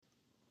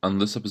On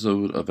this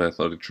episode of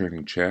Athletic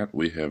Training Chat,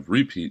 we have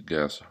repeat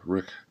guest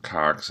Rick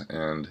Cox,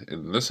 and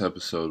in this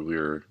episode,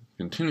 we're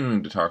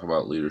continuing to talk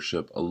about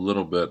leadership a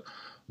little bit,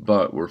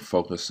 but we're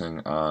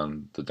focusing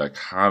on the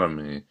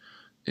dichotomy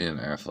in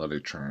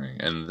athletic training.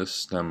 And this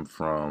stemmed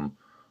from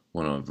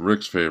one of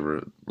Rick's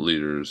favorite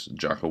leaders,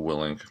 Jocko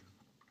Willink,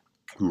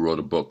 who wrote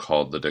a book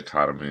called The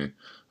Dichotomy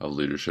of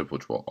Leadership,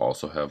 which we'll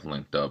also have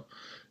linked up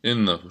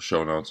in the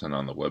show notes and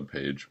on the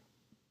webpage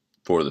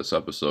for this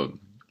episode.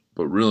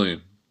 But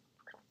really,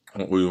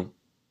 what we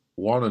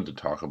wanted to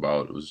talk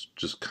about was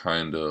just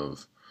kind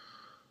of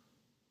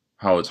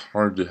how it's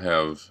hard to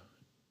have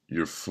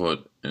your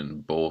foot in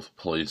both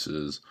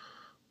places,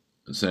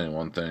 saying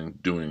one thing,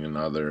 doing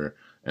another,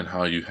 and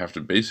how you have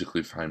to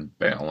basically find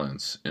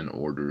balance in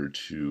order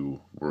to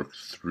work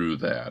through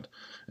that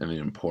and the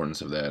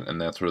importance of that.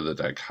 And that's where the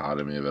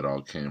dichotomy of it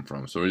all came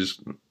from. So we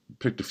just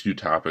picked a few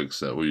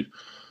topics that we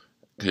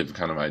have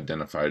kind of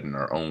identified in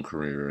our own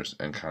careers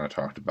and kind of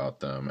talked about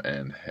them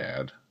and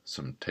had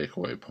some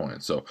takeaway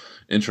points. So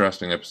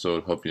interesting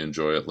episode. Hope you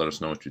enjoy it. Let us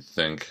know what you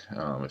think.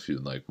 If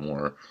you'd like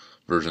more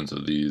versions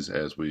of these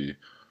as we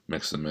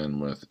mix them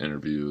in with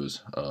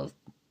interviews of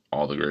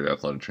all the great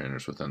athletic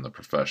trainers within the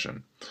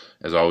profession.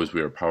 As always,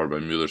 we are powered by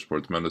Mueller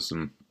Sports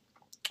Medicine.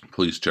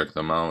 Please check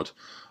them out.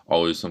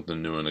 Always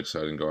something new and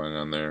exciting going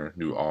on there,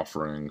 new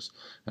offerings,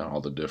 and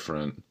all the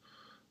different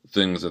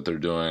things that they're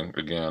doing.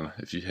 Again,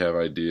 if you have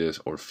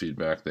ideas or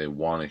feedback, they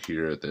want to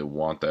hear it. They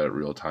want that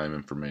real-time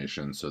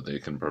information so they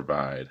can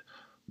provide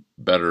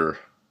better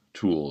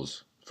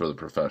tools for the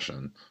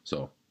profession.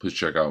 So please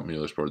check out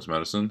Mueller Sports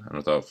Medicine. And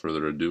without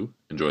further ado,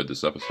 enjoy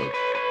this episode.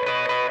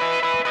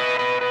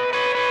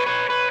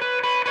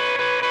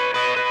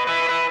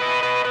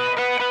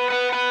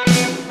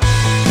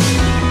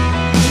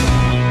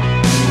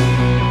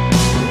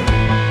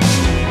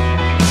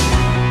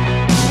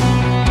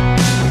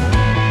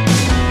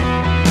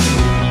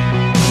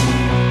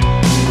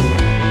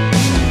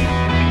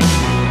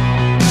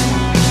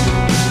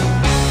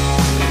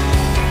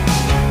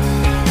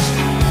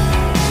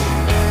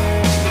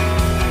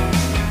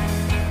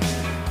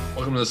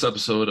 This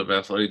episode of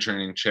Athletic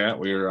Training Chat,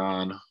 we are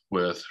on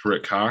with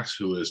Rick Cox,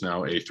 who is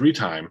now a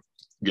three-time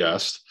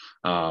guest,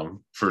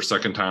 first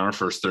second timer,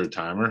 first third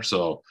timer.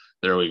 So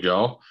there we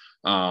go.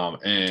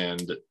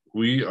 And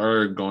we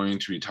are going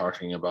to be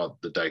talking about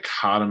the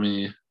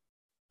dichotomy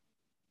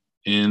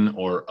in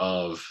or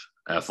of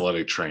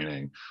athletic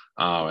training.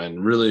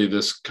 And really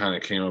this kind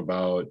of came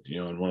about,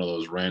 in one of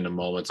those random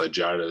moments. I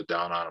jotted it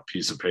down on a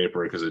piece of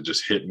paper because it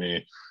just hit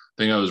me.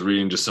 I think I was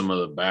reading just some of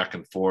the back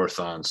and forth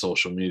on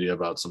social media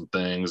about some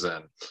things,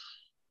 and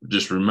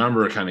just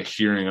remember kind of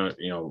hearing,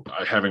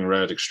 having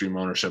read Extreme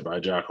Ownership by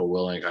Jocko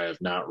Willink. I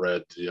have not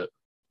read the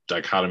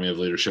Dichotomy of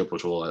Leadership,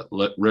 which we'll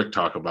let Rick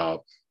talk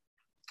about,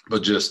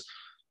 but just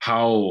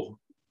how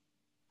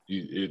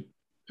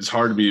it's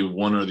hard to be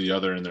one or the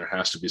other, and there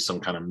has to be some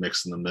kind of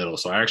mix in the middle.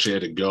 So I actually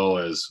had to go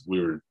as we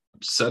were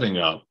setting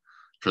up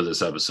for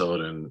this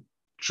episode and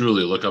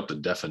truly look up the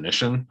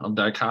definition of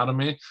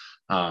dichotomy.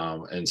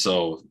 And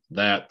so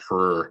that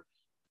per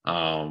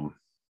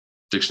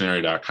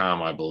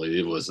dictionary.com, I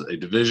believe, was a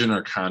division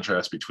or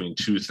contrast between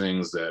two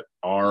things that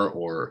are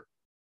or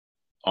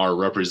are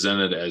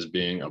represented as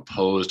being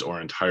opposed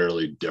or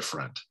entirely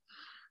different.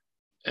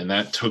 And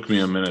that took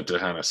me a minute to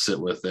kind of sit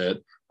with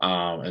it.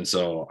 And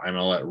so I'm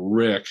going to let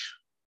Rick,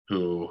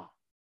 who,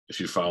 if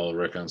you follow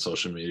Rick on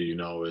social media,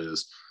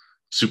 is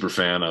super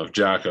fan of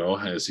Jocko,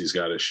 as he's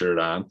got his shirt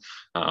on.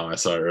 I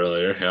saw it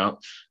earlier. Yeah.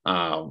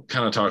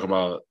 Kind of talk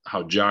about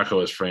how Jocko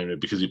has framed it,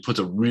 because he puts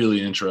a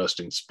really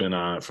interesting spin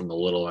on it from the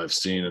little I've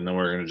seen. And then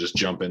we're going to just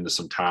jump into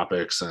some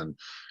topics and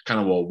kind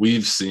of what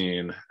we've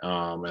seen,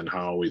 and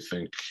how we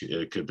think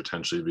it could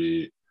potentially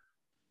be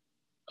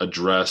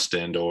addressed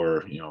and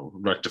or,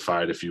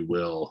 rectified, if you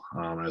will,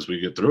 as we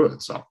get through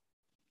it. So,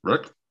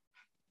 Rick?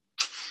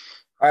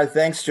 All right.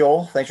 Thanks,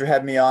 Joel. Thanks for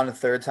having me on a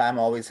third time.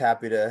 Always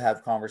happy to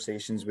have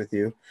conversations with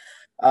you.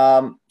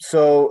 When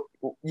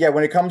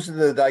it comes to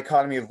the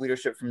dichotomy of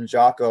leadership from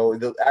Jocko,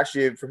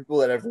 actually, for people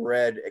that have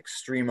read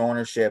Extreme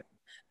Ownership,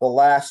 the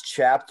last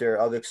chapter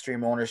of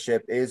Extreme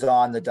Ownership is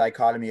on the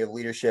dichotomy of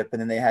leadership.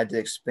 And then they had to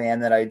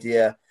expand that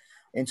idea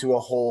into a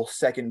whole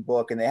second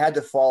book. And they had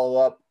to follow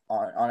up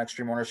on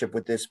Extreme Ownership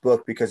with this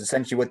book, because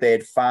essentially what they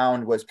had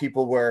found was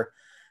people were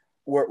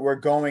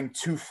going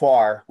too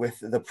far with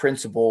the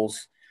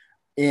principles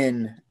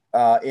in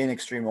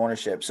Extreme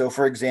Ownership. So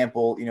for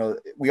example,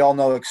 we all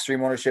know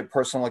Extreme Ownership,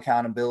 personal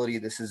accountability.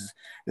 This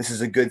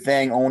is a good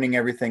thing, owning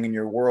everything in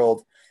your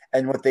world.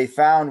 And what they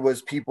found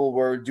was people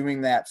were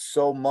doing that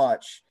so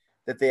much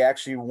that they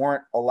actually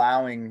weren't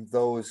allowing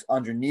those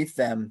underneath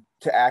them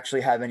to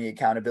actually have any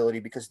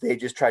accountability, because they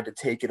just tried to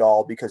take it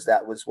all because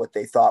that was what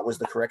they thought was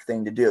the correct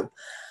thing to do.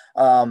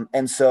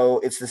 And so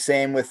it's the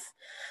same with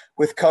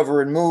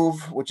cover and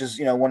move, which is,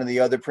 one of the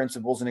other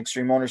principles in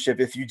Extreme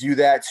Ownership. If you do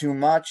that too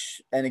much,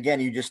 and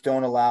again, you just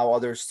don't allow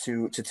others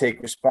to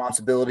take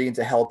responsibility and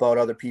to help out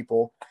other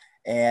people,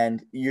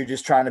 and you're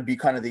just trying to be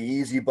kind of the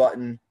easy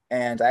button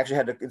And I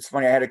actually it's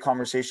funny, I had a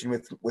conversation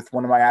with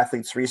one of my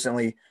athletes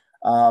recently,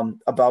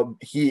 about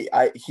he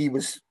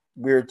was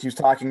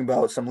talking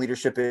about some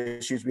leadership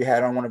issues we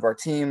had on one of our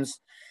teams.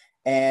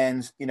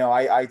 And,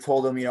 I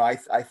told him,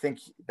 I think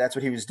that's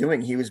what he was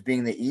doing. He was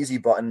being the easy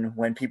button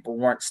when people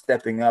weren't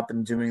stepping up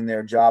and doing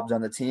their jobs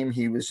on the team.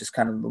 He was just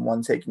kind of the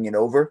one taking it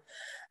over.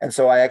 And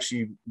so I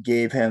actually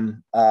gave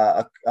him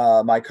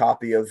my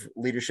copy of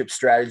Leadership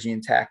Strategy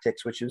and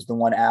Tactics, which is the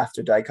one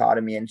after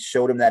Dichotomy, and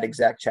showed him that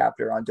exact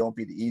chapter on Don't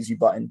Be the Easy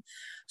Button.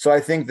 So I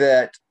think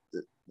that,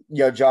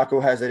 Jocko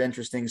has that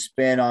interesting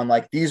spin on,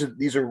 like, these are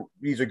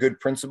good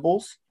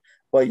principles,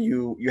 but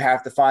you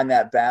have to find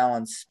that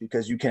balance,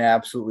 because you can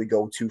absolutely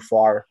go too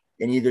far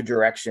in either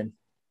direction.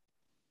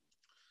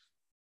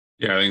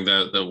 Yeah, I think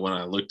that when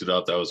I looked it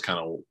up, that was kind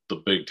of the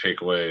big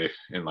takeaway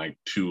in like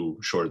two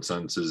short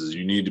sentences: is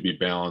you need to be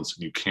balanced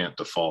and you can't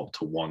default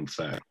to one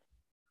thing.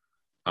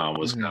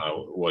 Was Mm-hmm. kind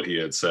of what he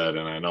had said.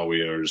 And I know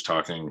we were just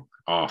talking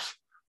off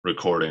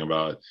recording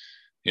about,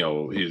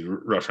 he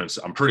referenced,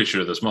 I'm pretty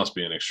sure this must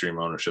be an extreme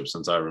ownership,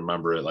 since I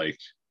remember it, like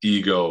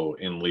ego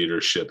in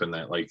leadership, and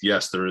that, like,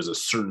 yes, there is a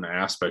certain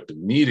aspect of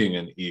needing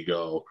an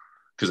ego,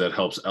 because that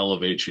helps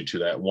elevate you to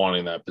that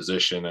wanting that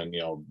position and,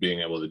 being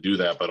able to do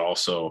that. But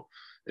also,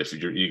 if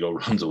your ego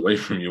runs away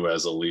from you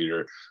as a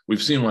leader,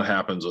 we've seen what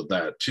happens with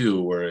that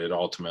too, where it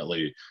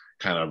ultimately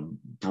kind of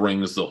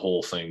brings the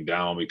whole thing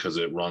down because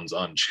it runs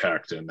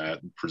unchecked, and that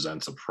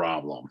presents a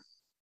problem.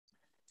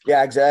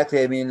 Yeah,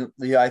 exactly. I mean,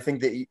 I think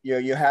that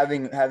you're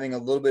having a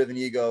little bit of an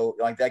ego,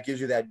 like, that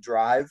gives you that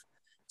drive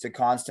to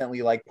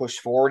constantly, like, push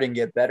forward and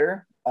get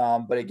better.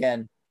 But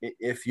again,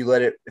 if you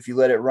let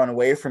it run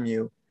away from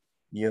you,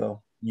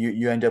 you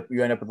end up with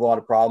a lot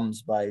of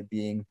problems by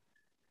being,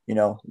 you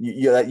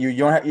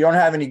don't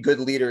have any good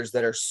leaders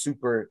that are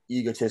super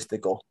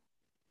egotistical.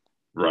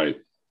 Right.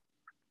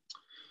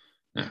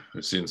 Yeah,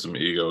 we've seen some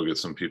ego get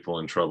some people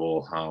in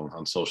trouble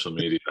on social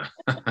media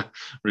I would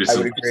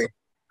recently. agree.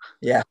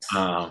 Yes.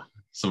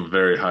 Some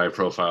very high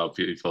profile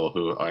people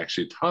who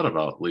actually taught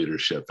about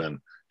leadership and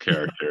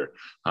character.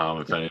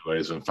 If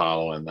anybody's been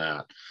following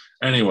that.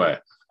 Anyway,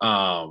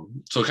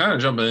 so kind of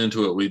jumping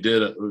into it, we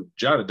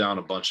jotted down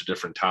a bunch of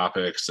different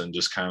topics and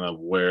just kind of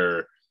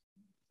where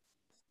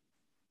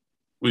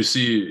we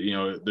see,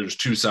 there's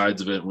two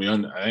sides of it.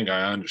 I think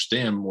I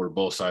understand where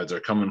both sides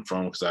are coming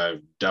from, because I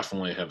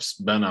definitely have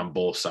been on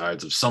both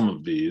sides of some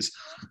of these.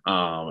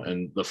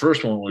 And the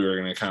first one we were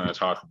going to kind of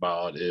talk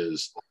about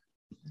is,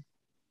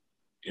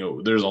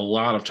 there's a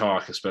lot of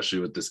talk, especially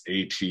with this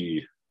AT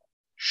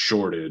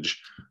shortage,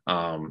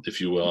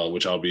 if you will,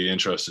 which I'll be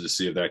interested to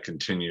see if that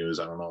continues.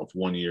 I don't know if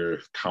 1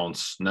 year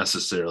counts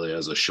necessarily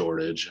as a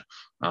shortage,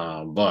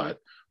 but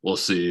we'll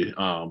see.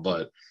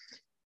 But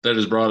that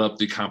has brought up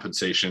the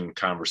compensation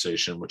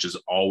conversation, which is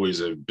always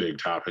a big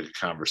topic of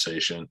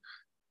conversation.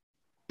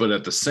 But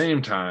at the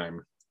same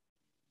time,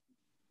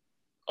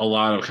 a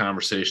lot of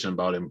conversation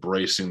about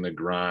embracing the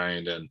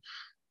grind, and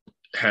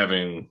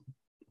having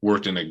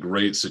worked in a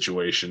great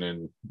situation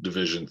in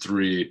Division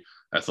III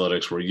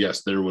athletics, where,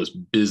 yes, there was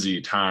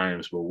busy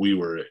times, but we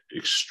were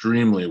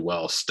extremely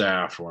well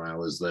staffed when I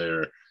was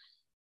there.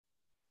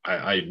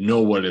 I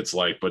know what it's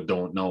like, but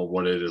don't know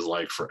what it is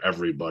like for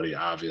everybody,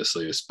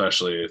 obviously,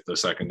 especially at the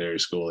secondary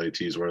school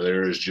ATs, where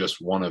there is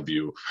just one of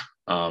you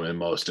in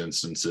most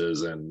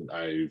instances. And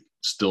I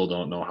still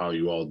don't know how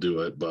you all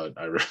do it, but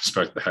I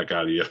respect the heck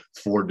out of you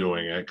for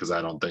doing it, because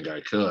I don't think I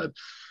could.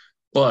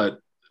 But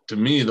to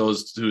me,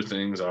 those two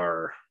things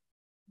are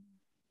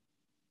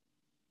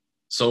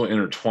so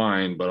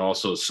intertwined, but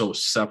also so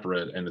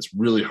separate. And it's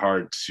really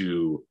hard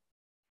to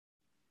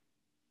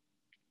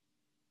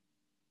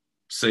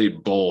say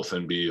both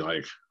and be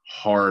like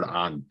hard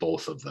on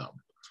both of them,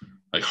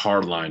 like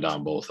hard lined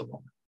on both of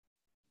them.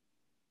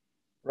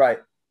 Right.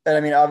 And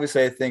I mean,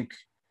 obviously, I think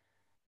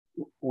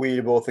we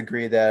both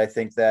agree that I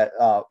think that,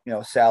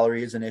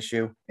 salary is an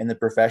issue in the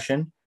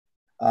profession.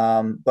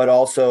 But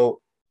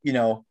also, you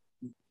know,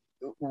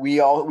 we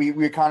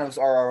kind of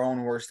are our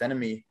own worst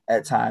enemy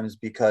at times,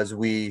 because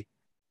we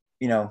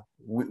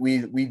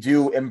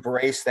do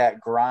embrace that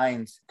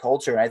grind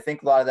culture. And I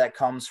think a lot of that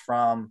comes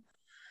from,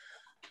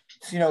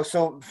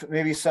 so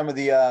maybe some of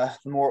the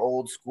more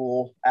old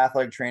school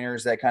athletic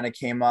trainers that kind of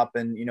came up,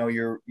 and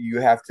you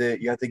have to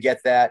get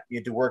that, you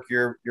have to work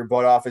your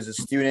butt off as a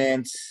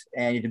student,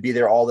 and you have to be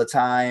there all the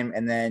time,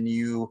 and then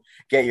you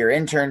get your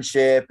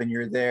internship and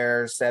you're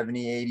there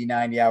 70, 80,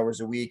 90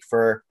 hours a week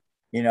for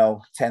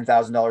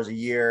 $10,000 a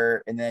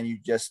year, and then you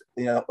just,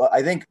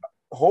 I think,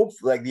 hope,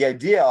 like, the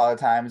idea a lot of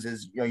times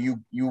is,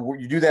 you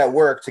do that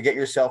work to get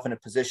yourself in a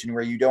position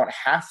where you don't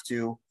have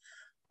to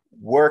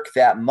work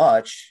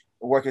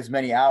work as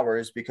many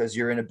hours, because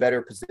you're in a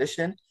better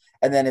position.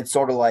 And then it's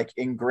sort of like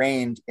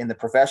ingrained in the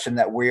profession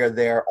that we are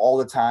there all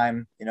the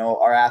time.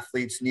 Our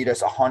athletes need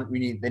us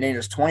they need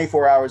us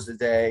 24 hours a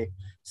day,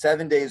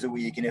 7 days a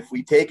week. And if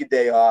we take a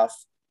day off,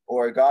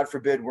 or God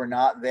forbid, we're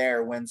not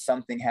there when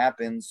something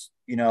happens,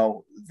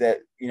 that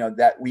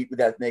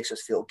makes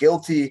us feel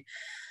guilty.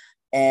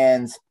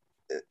 And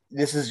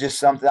this is just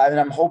something,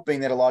 I'm hoping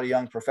that a lot of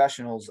young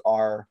professionals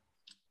are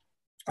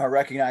are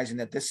recognizing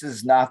that this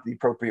is not the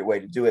appropriate way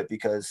to do it,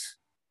 because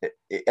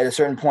at a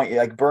certain point,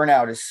 like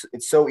burnout is,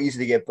 it's so easy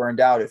to get burned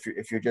out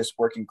if you're just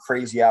working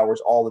crazy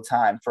hours all the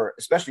time, for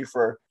especially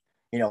for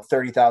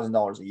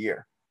 $30,000 a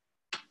year.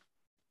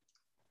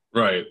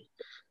 Right.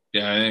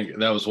 Yeah, I think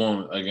that was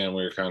one. Again,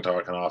 we were kind of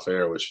talking off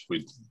air, which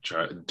we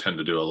tend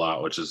to do a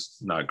lot, which is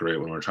not great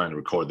when we're trying to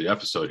record the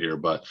episode here.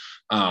 But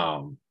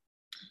um,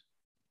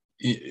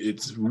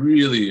 it's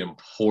really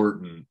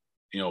important,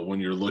 when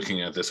you're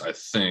looking at this. I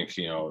think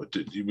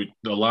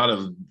a lot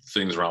of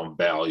things around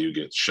value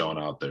gets shown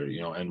out there,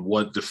 and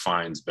what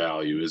defines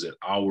value. Is it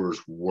hours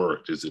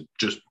worked? Is it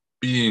just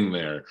being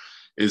there?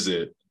 Is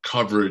it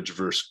coverage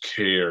versus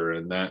care?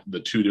 And that the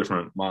two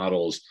different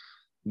models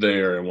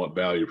there, and what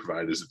value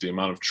provided. Is it the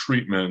amount of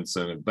treatments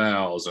and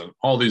evals and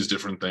all these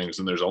different things?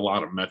 And there's a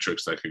lot of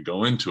metrics that could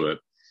go into it.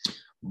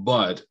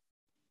 But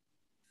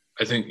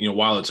I think,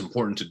 while it's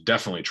important to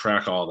definitely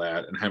track all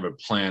that and have a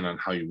plan on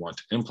how you want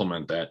to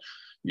implement that,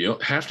 you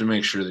have to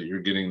make sure that you're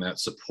getting that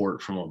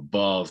support from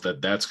above,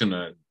 that's going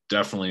to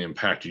definitely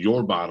impact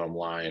your bottom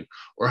line,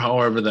 or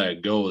however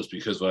that goes.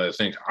 Because what I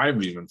think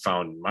I've even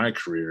found in my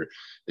career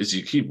is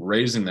you keep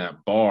raising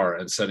that bar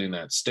and setting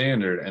that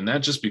standard, and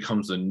that just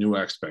becomes the new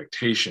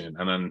expectation.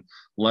 And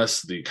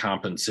unless the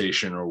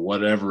compensation or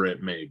whatever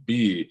it may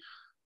be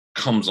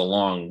comes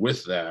along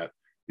with that,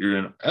 you're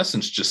in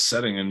essence just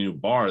setting a new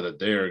bar that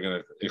they are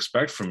going to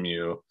expect from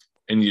you.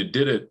 And you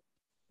did it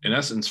in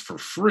essence for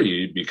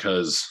free,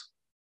 because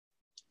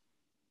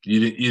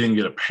you didn't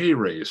get a pay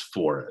raise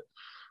for it.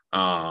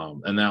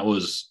 And that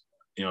was,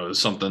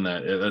 something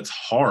that's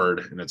hard,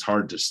 and it's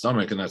hard to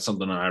stomach. And that's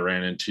something that I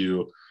ran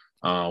into.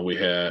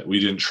 We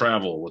didn't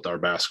travel with our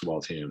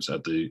basketball teams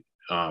at the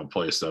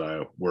place that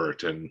I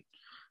worked, and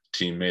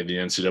team made the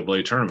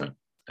NCAA tournament,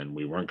 and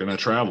we weren't going to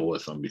travel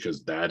with them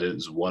because that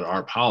is what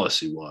our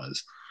policy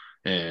was.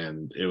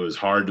 And it was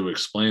hard to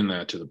explain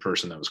that to the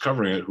person that was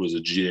covering it, who was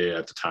a GA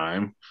at the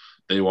time.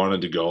 They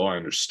wanted to go. I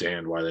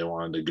understand why they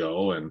wanted to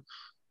go. And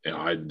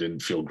I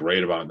didn't feel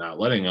great about not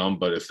letting them.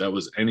 But if that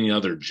was any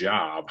other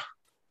job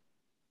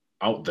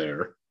out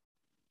there,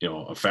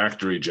 a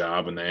factory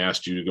job, and they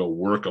asked you to go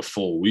work a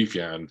full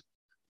weekend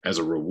as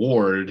a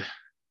reward,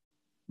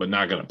 but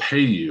not going to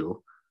pay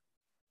you,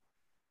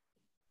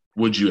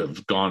 would you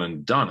have gone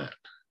and done it?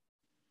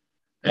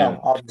 And,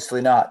 no,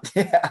 obviously not.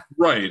 Yeah.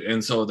 Right.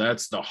 And so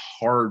that's the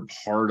hard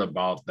part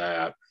about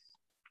that,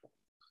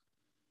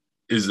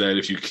 is that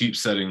if you keep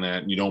setting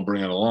that and you don't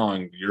bring it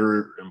along,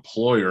 your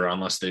employer,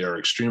 unless they are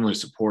extremely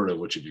supportive,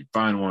 which if you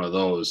find one of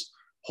those,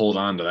 hold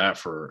on to that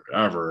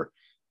forever,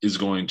 is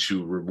going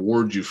to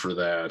reward you for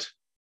that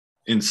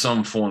in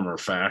some form or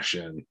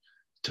fashion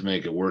to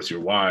make it worth your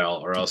while.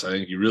 Or else I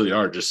think you really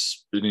are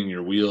just spinning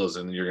your wheels,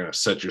 and you're going to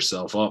set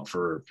yourself up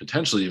for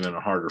potentially even a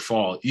harder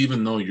fall,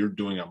 even though you're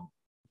doing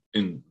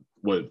in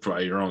what,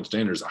 by your own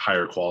standards, a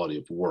higher quality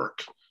of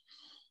work.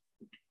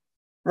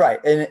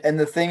 Right. And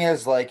the thing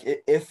is, like,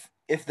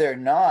 if they're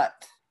not,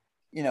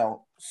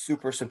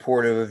 super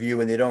supportive of you,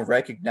 and they don't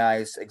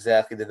recognize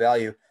exactly the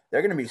value,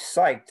 they're going to be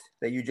psyched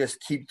that you just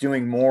keep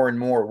doing more and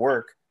more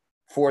work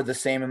for the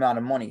same amount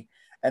of money.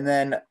 And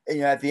then,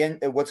 at the end,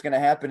 what's going to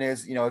happen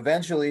is,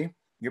 eventually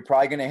you're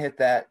probably going to hit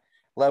that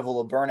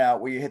level of burnout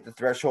where you hit the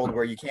threshold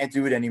where you can't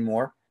do it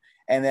anymore.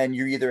 And then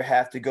you either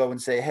have to go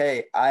and say,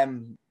 hey,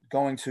 I'm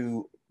going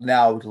to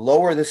now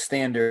lower the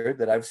standard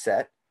that I've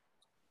set,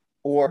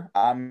 or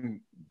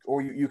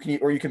you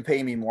can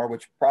pay me more,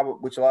 which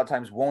a lot of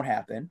times won't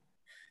happen.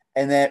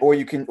 And then, or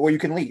you can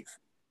leave.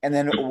 And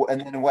then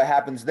what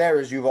happens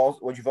there is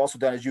what you've also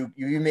done is you've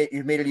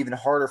made it even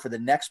harder for the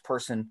next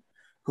person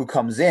who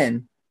comes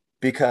in,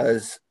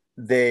 because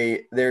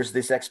there's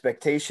this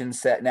expectation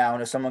set now.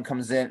 And if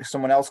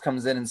someone else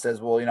comes in and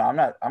says, well,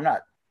 I'm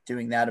not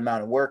doing that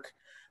amount of work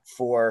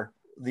for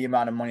the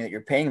amount of money that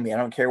you're paying me, I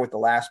don't care what the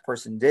last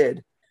person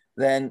did,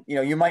 then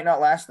you might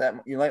not last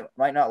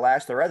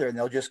forever, and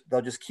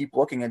they'll just keep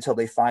looking until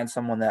they find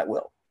someone that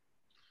will.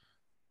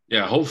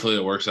 Yeah, hopefully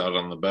it works out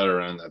on the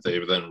better end, that they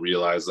then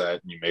realize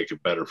that, and you make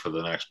it better for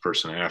the next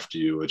person after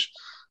you, which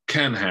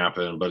can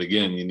happen. But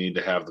again, you need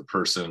to have the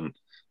person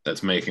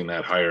that's making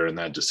that hire and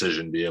that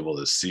decision be able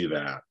to see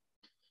that.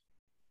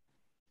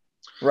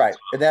 Right.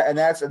 And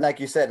that's like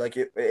you said, like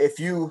if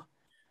you,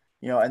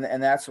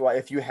 and that's why,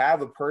 if you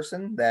have a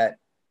person that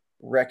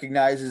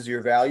recognizes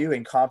your value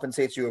and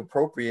compensates you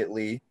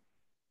appropriately,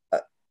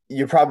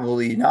 you're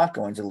probably not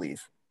going to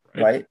leave.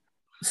 Right.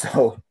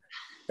 So,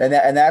 and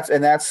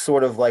that's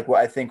sort of like what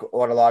I think,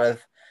 what a lot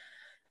of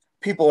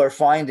people are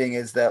finding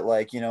is that,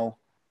 like,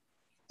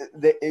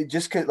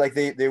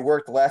 they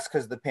worked less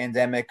because of the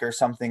pandemic or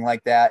something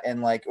like that.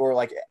 And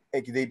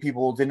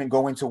people didn't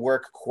go into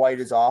work quite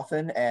as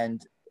often,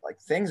 and like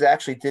things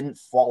actually didn't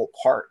fall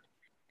apart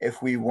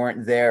if we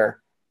weren't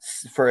there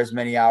for as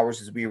many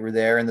hours as we were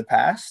there in the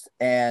past.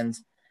 And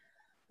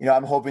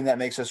I'm hoping that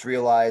makes us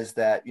realize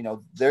that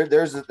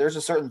there's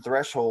a certain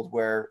threshold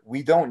where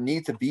we don't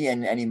need to be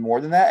in any more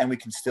than that, and we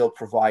can still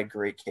provide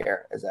great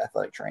care as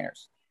athletic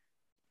trainers.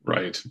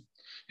 Right.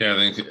 Yeah,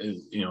 I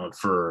think,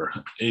 for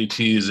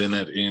ATs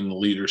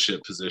in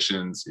leadership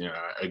positions,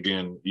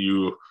 again,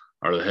 you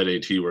are the head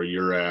AT where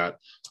you're at.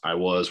 I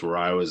was where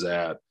I was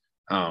at.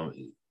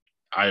 Um,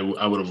 I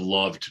would have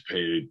loved to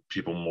pay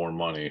people more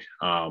money,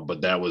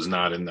 but that was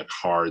not in the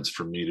cards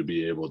for me to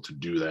be able to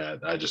do that.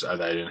 I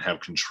didn't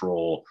have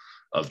control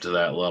of to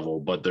that level.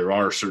 But there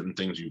are certain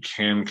things you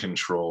can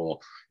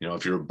control.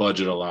 If your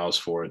budget allows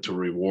for it, to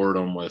reward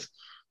them with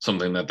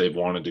something that they've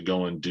wanted to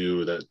go and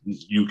do that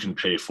you can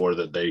pay for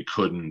that they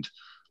couldn't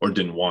or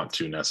didn't want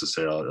to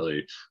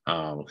necessarily,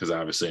 because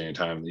obviously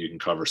anytime you can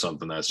cover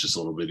something, that's just a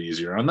little bit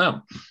easier on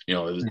them.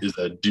 Is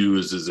that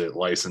dues, is it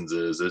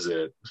licenses, is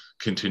it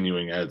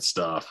continuing ed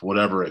stuff,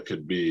 whatever it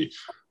could be.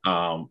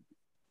 But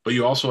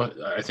you also,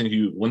 I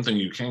think, one thing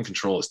you can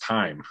control is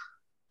time,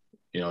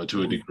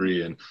 to a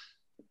degree, and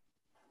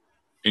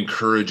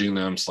encouraging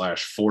them /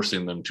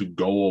 forcing them to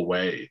go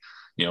away,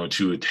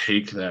 to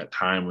take that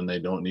time when they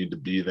don't need to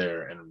be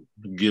there and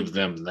give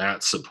them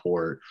that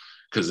support.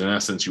 Because in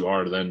essence, you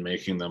are then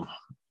making them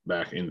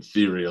back, in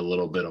theory, a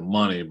little bit of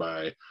money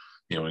by,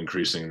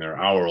 increasing their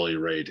hourly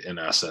rate in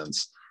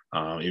essence,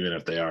 even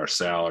if they are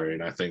salary.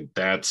 And I think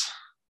that's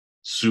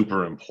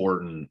super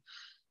important,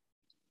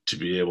 to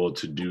be able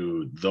to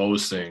do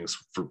those things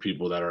for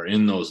people that are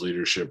in those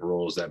leadership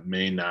roles that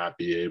may not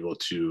be able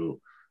to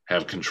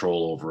have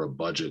control over a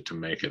budget to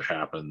make it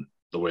happen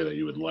the way that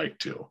you would like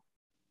to.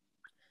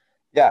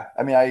 Yeah,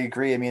 I mean, I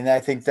agree. I mean, I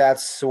think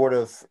that's sort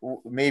of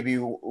maybe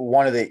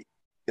one of the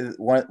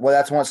one. Well,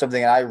 that's one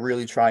something I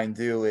really try and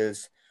do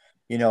is,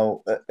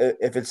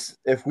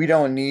 if we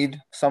don't need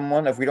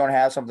someone, if we don't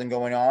have something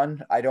going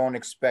on, I don't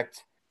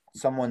expect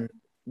someone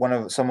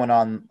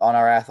on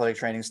our athletic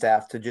training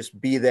staff to just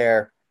be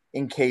there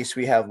in case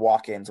we have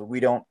walk-ins.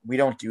 We don't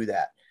do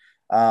that.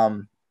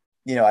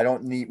 We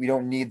don't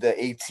need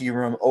the AT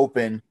room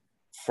open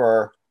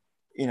for,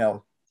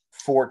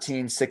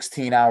 14,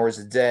 16 hours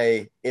a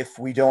day if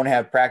we don't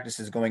have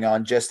practices going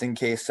on, just in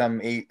case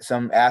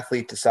some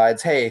athlete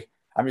decides, hey,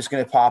 I'm just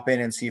going to pop in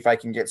and see if I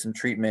can get some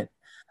treatment.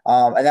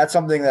 And that's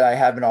something that I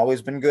haven't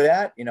always been good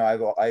at.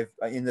 I've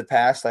in the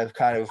past, I've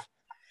kind of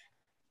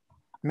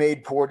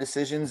made poor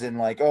decisions, and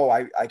like, oh,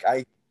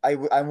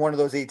 I'm one of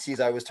those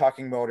ATs I was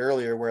talking about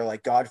earlier where,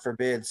 like, God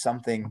forbid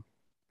something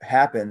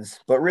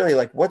happens, but really,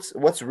 like,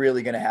 what's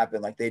really going to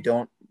happen? Like, they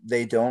don't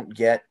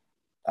get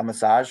a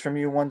massage from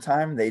you one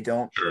time.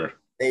 Sure.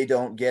 They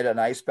don't get an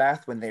ice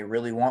bath when they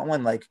really want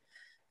one. Like,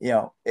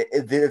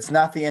 it's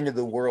not the end of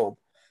the world.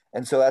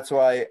 And so that's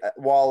why,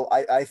 while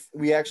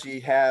we actually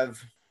have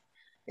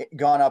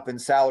gone up in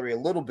salary a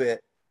little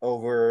bit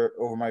over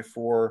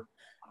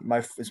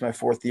it's my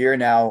fourth year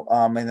now.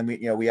 And then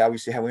we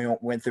obviously we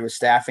went through a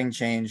staffing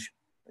change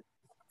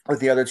with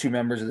the other two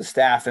members of the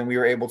staff, and we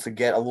were able to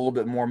get a little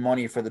bit more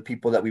money for the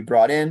people that we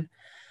brought in.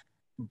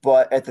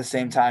 But at the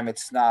same time,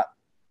 it's not,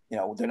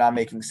 they're not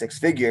making six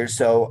figures.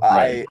 So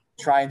Right. I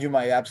try and do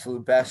my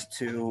absolute best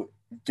to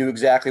do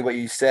exactly what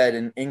you said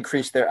and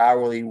increase their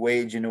hourly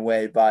wage in a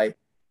way by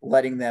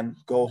letting them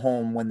go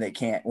home when they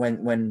can't,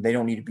 when they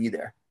don't need to be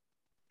there.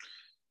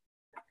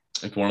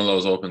 If one of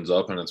those opens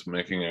up and it's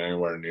making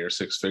anywhere near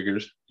six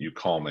figures, you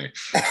call me.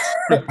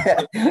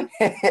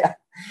 Yeah.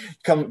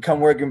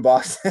 Come work in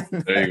Boston.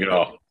 There you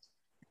go.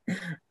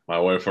 My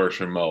wife works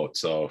remote,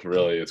 so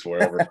really it's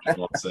wherever she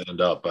wants to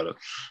end up. But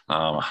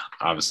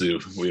obviously,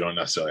 we don't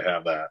necessarily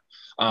have that.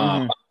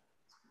 Um, Mhm.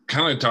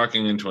 Kind of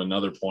talking into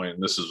another point,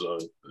 and this is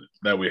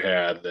that we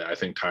had that I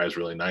think ties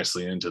really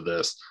nicely into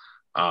this,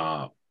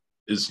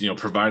 is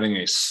providing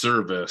a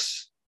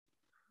service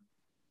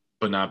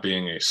but not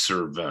being a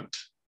servant.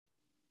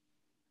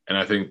 And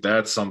I think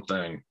that's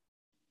something,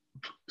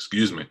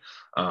 excuse me,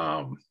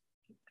 um,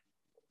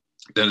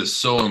 that is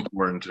so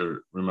important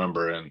to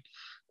remember. And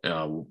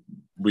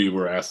we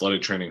were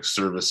athletic training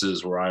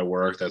services where I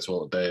work. That's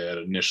what they had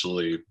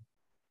initially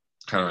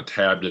kind of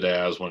tabbed it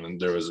as when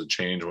there was a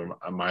change when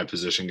my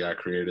position got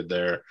created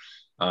there.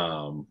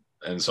 And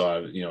so I,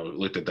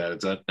 looked at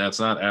that. That's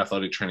not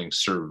athletic training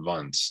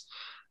servants.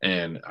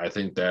 And I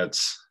think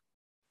that's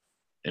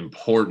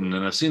important.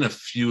 And I've seen a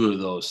few of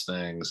those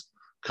things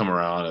come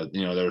around.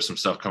 There was some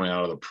stuff coming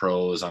out of the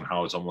pros on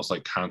how it's almost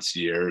like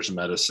concierge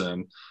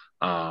medicine,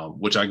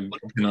 which I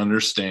can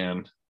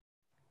understand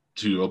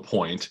to a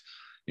point,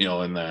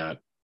 in that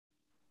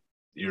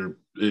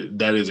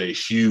that is a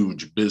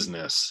huge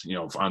business,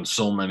 on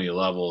so many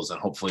levels, and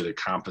hopefully the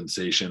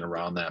compensation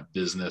around that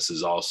business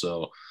is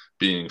also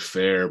being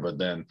fair. But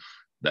then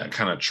that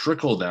kind of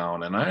trickle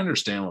down, and I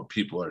understand what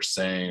people are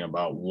saying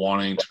about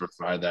wanting to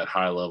provide that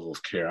high level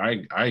of care.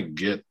 I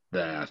get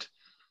that,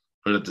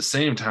 but at the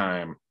same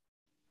time,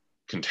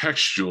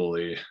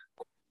 contextually,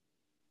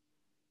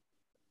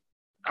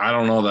 I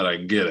don't know that I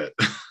get it.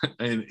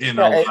 in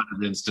a lot Yeah,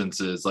 of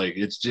instances, like,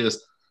 it's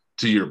just,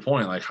 to your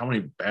point, like, how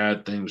many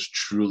bad things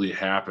truly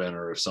happen,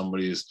 or if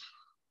somebody's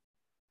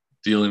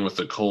dealing with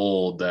a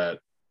cold, that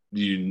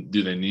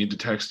do they need to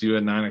text you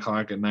at 9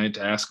 o'clock at night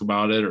to ask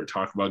about it, or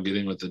talk about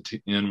getting with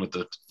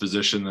the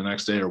physician the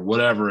next day, or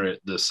whatever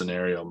the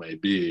scenario may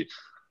be.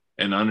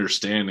 And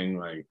understanding,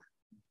 like,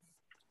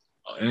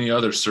 any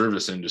other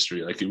service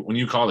industry, like when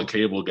you call the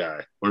cable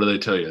guy, what do they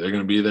tell you? They're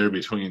going to be there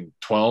between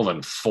 12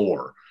 and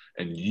 4,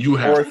 and you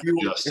have Or to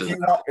adjust to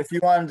that. if you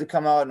want them to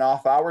come out in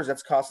off hours,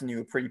 that's costing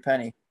you a pretty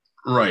penny.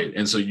 Right.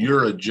 And so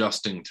you're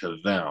adjusting to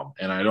them.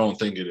 And I don't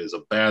think it is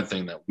a bad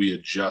thing that we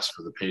adjust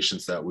for the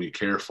patients that we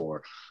care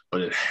for,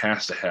 but it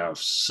has to have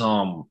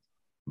some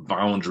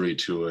boundary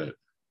to it,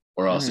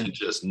 or else Mm-hmm. it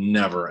just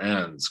never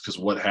ends. Because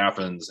what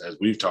happens, as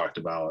we've talked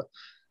about,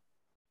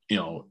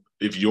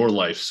 if your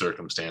life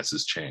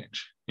circumstances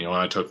change. When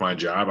I took my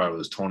job, I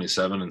was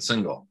 27 and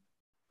single.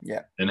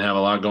 Yeah. Didn't have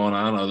a lot going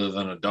on other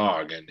than a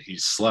dog, and he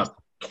slept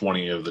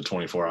 20 of the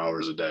 24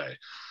 hours a day.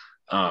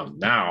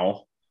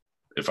 Now,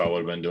 if I would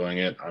have been doing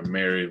it, I'm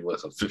married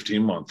with a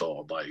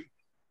 15-month-old. Like,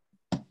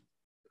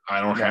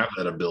 I don't Yeah. have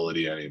that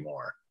ability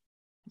anymore.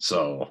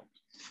 So,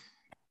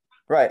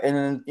 Right.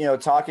 And then,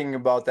 talking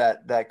about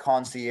that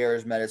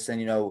concierge medicine,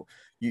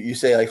 you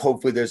say like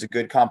hopefully there's a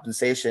good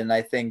compensation.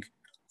 I think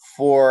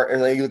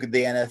like you look at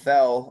the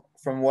NFL,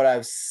 from what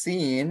I've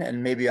seen,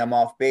 and maybe I'm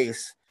off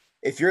base,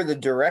 if you're the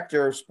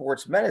director of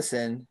sports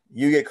medicine,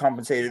 you get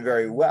compensated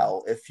very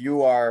well. If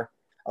you are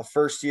a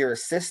first year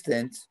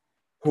assistant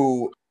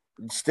who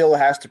still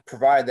has to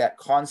provide that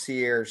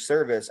concierge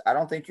service, I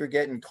don't think you're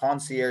getting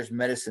concierge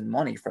medicine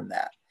money from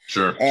that.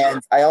 sure.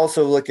 And I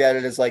also look at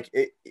it as like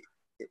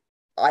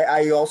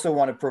I also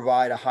want to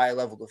provide a high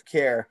level of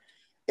care.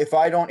 If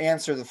I don't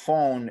answer the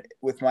phone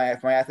if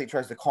my athlete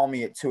tries to call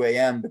me at 2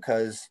 a.m.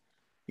 because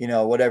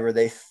whatever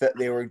they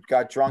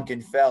got drunk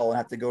and fell and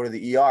have to go to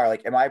the ER,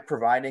 like, am I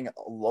providing a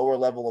lower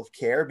level of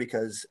care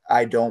because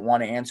I don't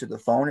want to answer the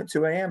phone at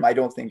 2 a.m.? I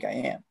don't think I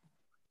am.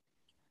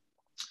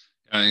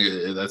 I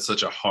think that's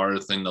such a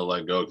hard thing to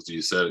let go because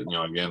you said,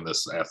 again,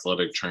 this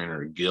athletic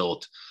trainer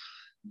guilt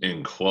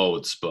in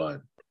quotes,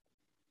 but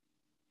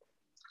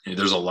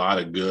there's a lot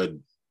of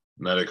good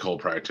medical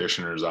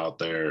practitioners out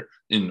there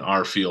in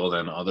our field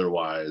and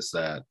otherwise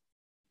that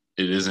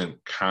it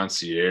isn't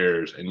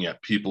concierge, and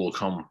yet people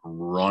come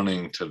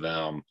running to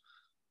them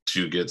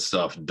to get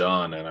stuff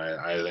done. And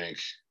I think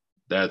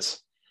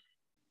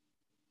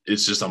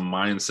it's just a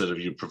mindset of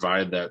you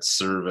provide that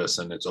service,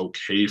 and it's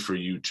okay for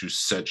you to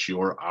set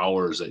your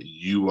hours that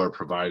you are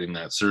providing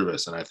that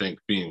service. And I think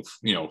being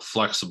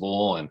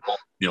flexible and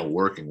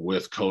working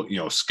with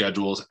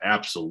schedules,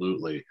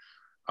 absolutely.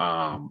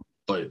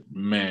 But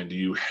man, do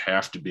you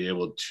have to be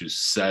able to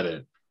set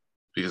it,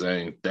 because I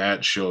think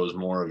that shows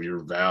more of your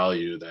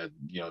value, that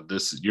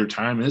your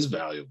time is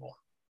valuable.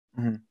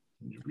 Mm-hmm.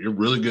 You're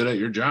really good at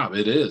your job.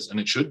 It is, and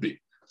it should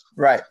be.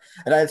 Right.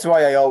 And that's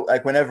why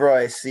like whenever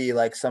I see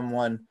like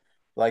someone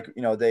like,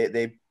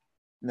 they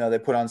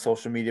put on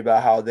social media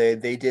about how they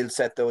did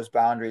set those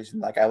boundaries,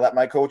 and like I let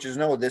my coaches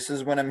know this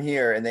is when I'm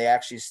here, and they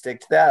actually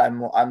stick to that.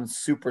 I'm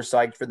super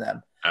psyched for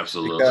them.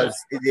 Absolutely. Because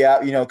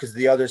because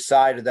the other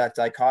side of that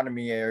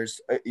dichotomy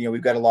is,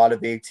 we've got a lot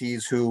of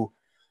ATs who,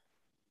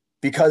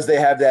 because they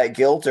have that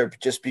guilt, or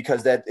just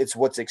because that it's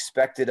what's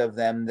expected of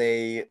them,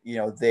 they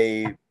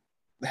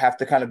have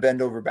to kind of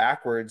bend over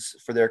backwards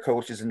for their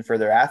coaches and for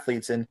their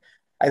athletes. And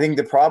I think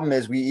the problem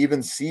is we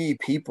even see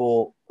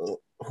people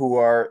who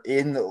are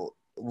in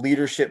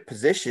leadership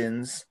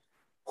positions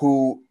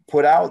who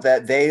put out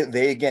that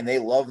they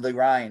love the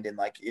grind, and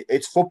like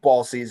it's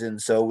football season,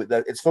 so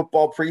it's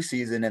football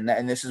preseason,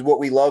 and this is what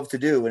we love to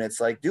do. And it's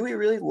like, do we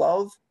really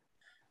love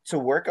to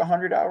work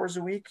 100 hours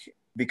a week?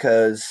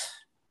 Because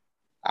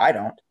I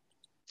don't,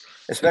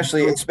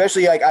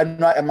 especially like I'm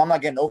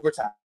not getting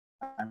overtime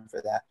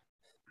for that.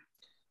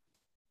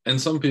 And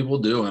some people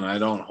do, and I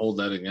don't hold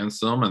that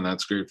against them, and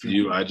that's great for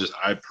you. I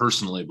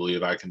personally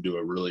believe I can do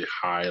a really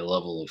high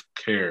level of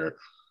care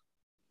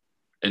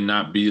and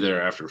not be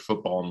there after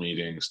football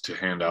meetings to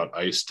hand out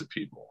ice to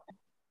people,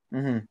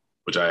 Mm-hmm.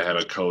 which I had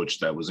a coach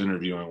that was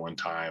interviewing one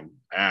time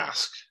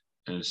ask,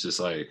 and it's just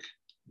like,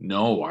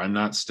 no, I'm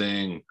not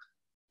staying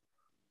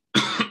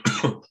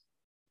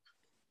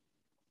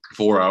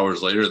 4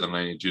 hours later than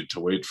I need to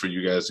wait for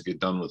you guys to get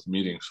done with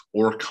meetings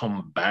or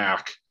come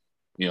back.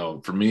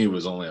 For me, it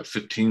was only a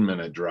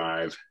 15-minute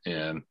drive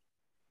and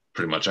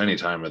pretty much any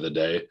time of the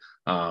day.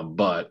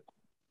 But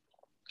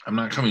I'm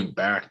not coming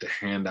back to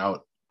hand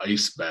out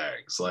ice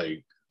bags.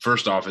 Like,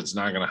 first off, it's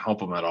not going to help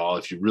them at all.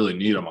 If you really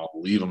need them, I'll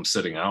leave them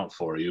sitting out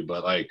for you.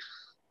 But like,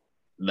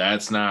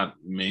 that's not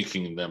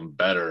making them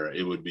better.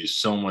 It would be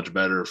so much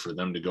better for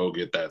them to go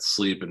get that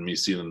sleep and me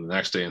see them the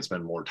next day and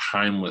spend more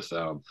time with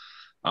them,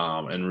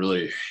 and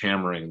really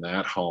hammering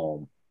that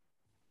home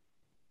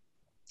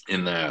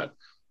in that,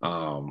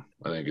 I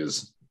think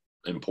is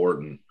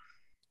important.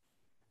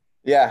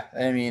 Yeah,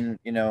 I mean,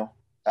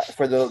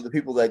 for the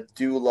people that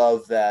do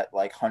love that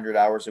like 100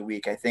 hours a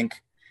week, I think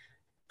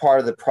part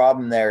of the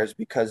problem there is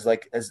because,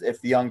 like, as if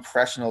the young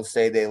professionals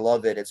say they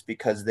love it, it's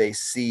because they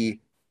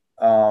see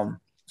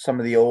some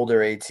of the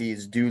older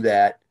ATs do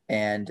that,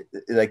 and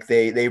like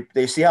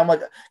they see how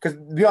much. Because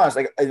to be honest,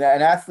 like an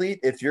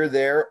athlete, if you're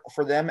there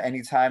for them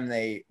anytime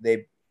they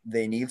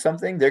need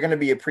something, they're going to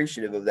be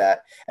appreciative of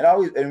that. And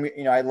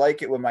I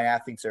like it when my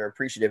athletes are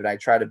appreciative, and I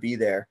try to be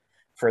there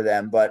for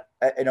them. But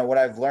what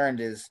I've learned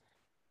is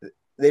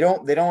they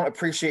don't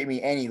appreciate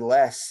me any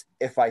less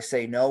if I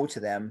say no to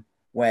them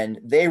when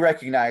they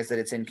recognize that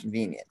it's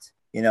inconvenient.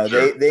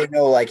 Sure. They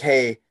know, like,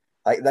 hey,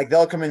 like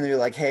they'll come in and be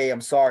like, hey,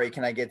 I'm sorry,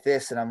 can I get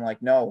this? And I'm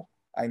like, no,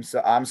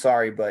 I'm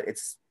sorry, but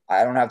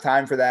I don't have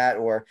time for that,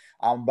 or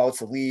I'm about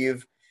to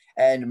leave.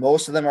 And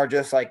most of them are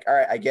just like, all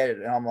right, I get it.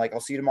 And I'm like, I'll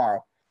see you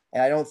tomorrow.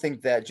 And I don't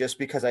think that just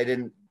because I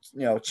didn't,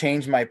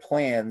 change my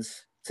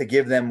plans to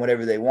give them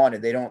whatever they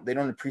wanted, they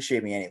don't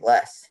appreciate me any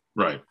less.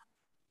 Right.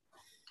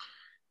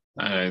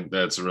 I think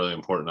that's really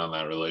important on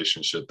that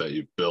relationship that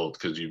you've built,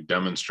 because you've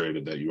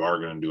demonstrated that you are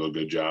going to do a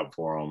good job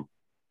for them,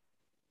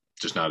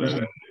 just not at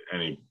Mhm.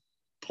 any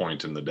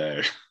point in the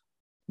day.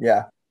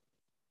 Yeah.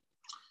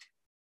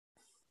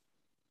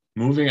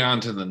 Moving on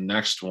to the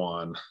next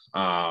one.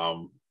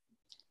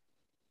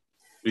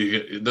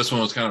 This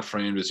one was kind of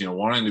framed as,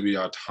 wanting to be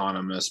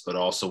autonomous, but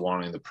also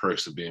wanting the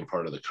perks of being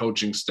part of the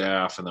coaching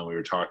staff. And then we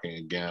were talking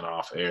again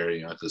off air,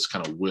 this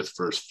kind of with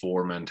versus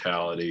for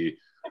mentality.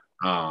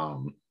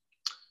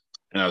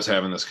 And I was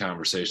having this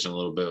conversation a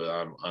little bit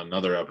on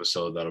another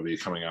episode that'll be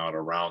coming out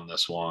around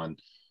this one.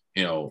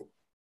 To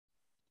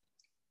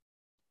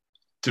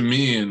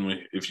me,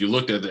 and if you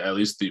looked at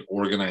least the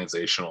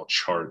organizational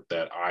chart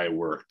that I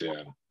worked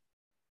in,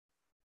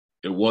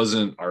 it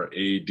wasn't our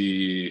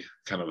AD,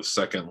 kind of a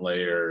second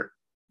layer,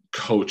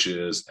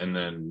 coaches, and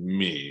then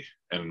me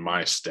and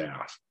my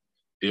staff.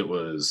 It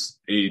was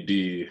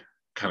AD,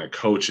 kind of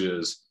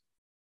coaches.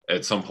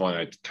 At some point,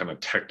 I kind of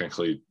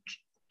technically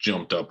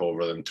jumped up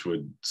over them to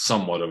a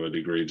somewhat of a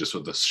degree, just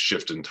with the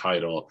shift in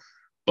title,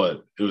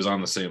 but it was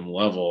on the same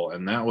level.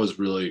 And that was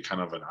really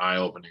kind of an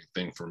eye-opening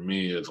thing for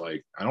me, is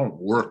like, I don't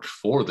work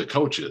for the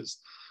coaches.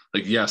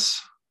 Like,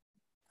 yes,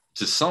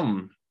 to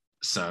some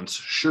sense,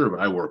 sure, but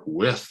I work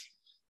with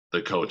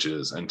the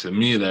coaches. And to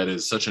me, that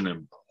is such an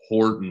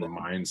important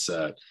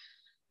mindset,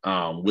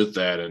 with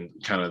that, and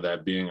kind of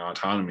that being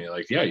autonomy.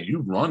 Like, yeah, you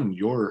run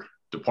your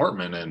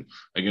department. And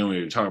again, we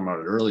were talking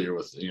about it earlier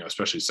with,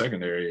 especially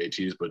secondary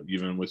ATs, but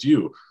even with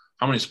you,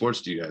 how many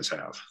sports do you guys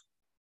have?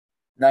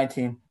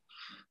 19.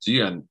 So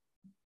you got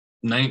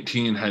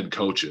 19 head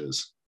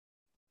coaches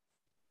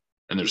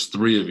and there's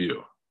 3 of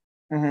you.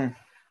 Mm-hmm.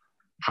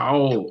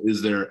 How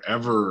is there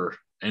ever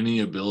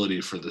any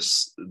ability for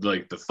this,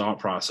 like the thought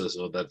process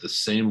of that the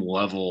same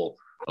level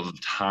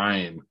of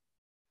time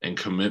and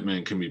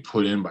commitment can be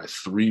put in by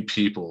 3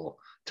 people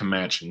to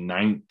match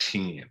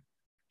 19?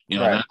 Right.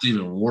 That's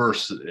even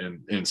worse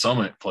in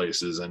some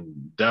places,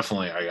 and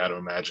definitely I got to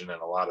imagine in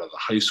a lot of the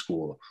high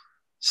school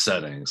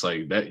settings,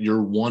 like that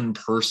you're one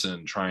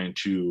person trying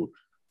to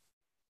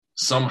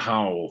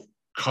somehow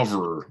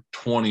cover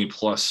 20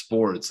 plus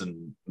sports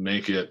and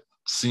make it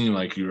seem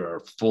like you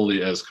are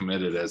fully as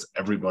committed as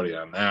everybody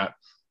on that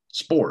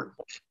sport.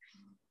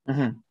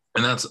 Mm-hmm.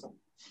 And that's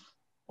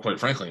quite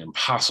frankly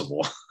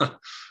impossible.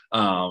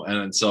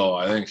 And so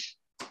I think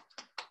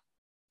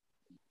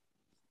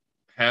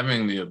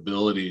having the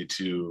ability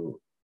to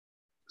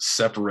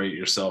separate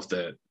yourself,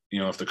 that,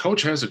 if the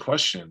coach has a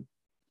question,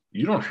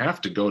 you don't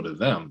have to go to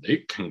them. They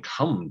can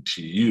come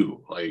to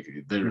you. Like,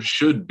 there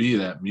should be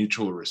that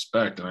mutual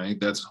respect. And I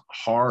think that's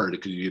hard,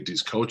 because you get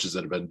these coaches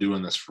that have been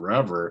doing this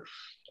forever.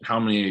 And how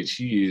many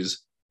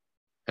ATs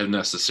have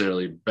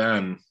necessarily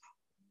been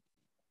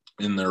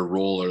in their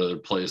role or their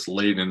place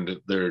late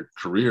into their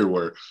career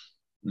where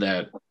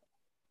that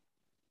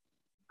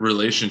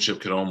relationship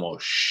could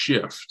almost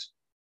shift?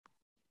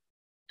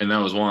 And that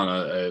was one.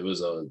 It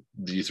was a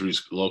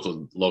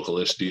D3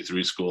 local-ish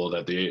D3 school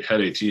that the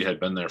head AT had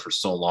been there for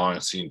so long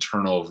and seen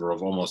turnover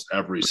of almost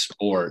every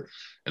sport.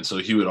 And so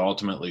he would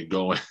ultimately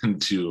go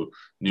into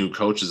new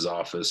coach's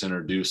office,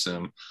 introduce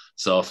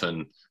himself,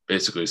 and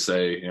basically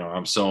say,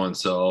 I'm so and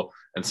so,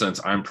 and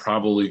since I'm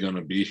probably going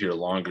to be here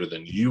longer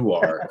than you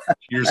are,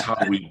 here's how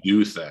we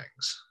do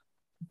things.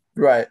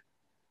 Right.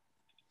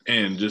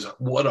 And just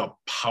what a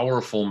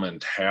powerful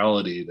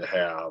mentality to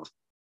have.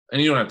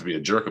 And you don't have to be a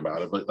jerk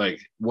about it, but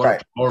like, what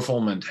Right. a powerful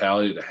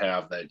mentality to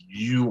have, that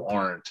you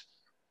aren't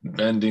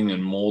bending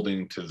and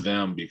molding to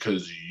them,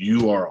 because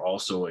you are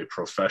also a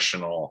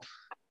professional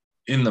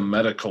in the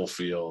medical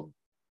field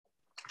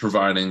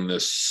providing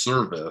this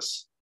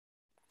service,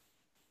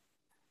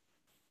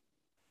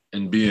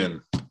 and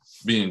being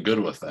good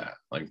with that.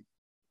 Like,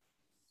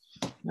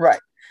 Right.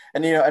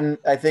 And and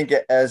I think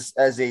as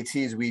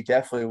ATs, we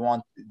definitely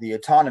want the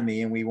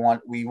autonomy, and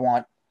when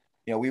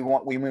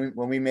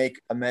we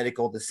make a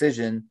medical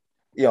decision,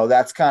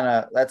 that's kind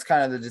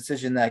of the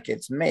decision that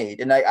gets made.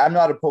 And I'm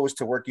not opposed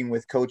to working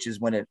with coaches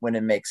when it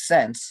makes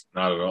sense.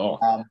 not at all.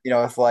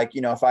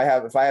 If I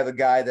have a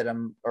guy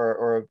that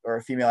or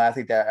a female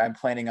athlete that I'm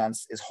planning on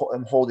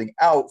I'm holding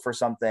out for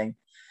something,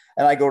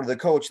 and I go to the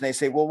coach and they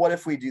say, well, what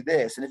if we do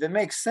this? And if it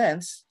makes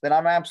sense, then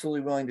I'm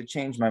absolutely willing to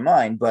change my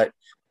mind. But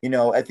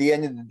at the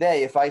end of the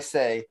day, if I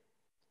say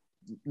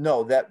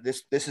no, that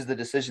this is the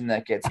decision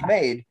that gets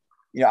made,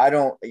 I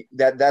don't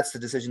that's the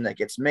decision that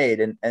gets made.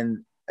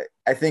 And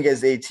I think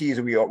as ATs,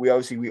 we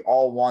obviously we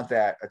all want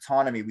that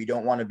autonomy. We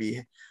don't want to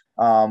be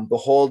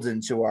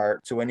beholden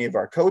to any of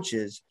our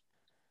coaches.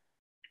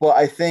 Well,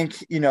 I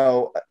think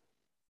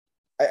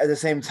at the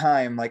same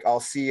time, like I'll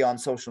see on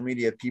social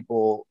media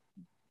people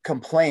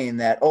complain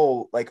that,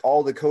 oh, like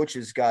all the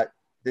coaches got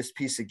this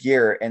piece of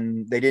gear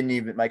and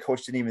my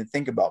coach didn't even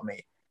think about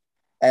me.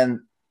 And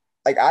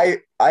like I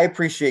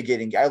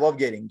appreciate I love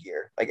getting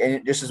gear, like,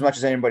 and just as much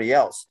as anybody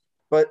else,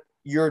 but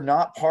you're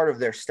not part of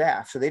their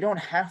staff, so they don't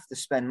have to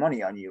spend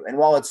money on you. And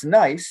while it's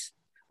nice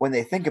when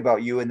they think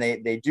about you and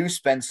they do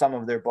spend some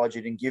of their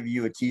budget and give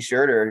you a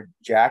t-shirt or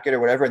a jacket or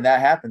whatever, and that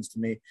happens to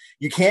me,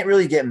 you can't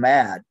really get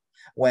mad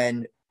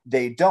when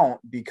they don't,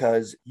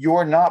 because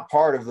you're not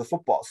part of the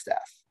football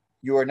staff.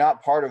 You are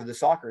not part of the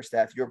soccer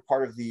staff. You're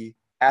part of the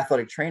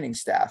athletic training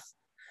staff.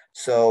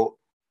 So,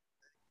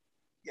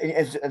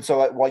 and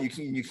so while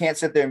you can't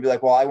sit there and be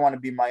like, well, I want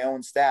to be my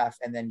own staff,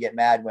 and then get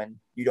mad when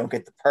you don't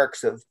get the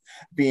perks of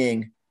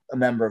being a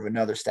member of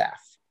another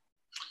staff.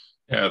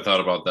 Yeah, I thought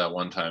about that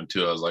one time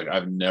too. I was like,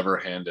 I've never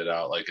handed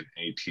out like an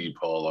AT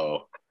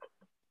polo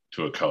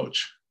to a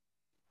coach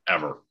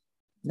ever.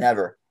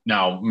 Never.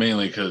 Now,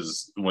 mainly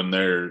because when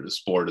their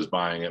sport is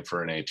buying it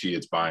for an AT,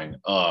 it's buying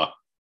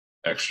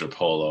extra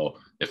polo.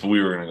 If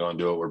we were going to go and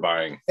do it, we're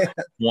buying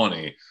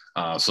 20.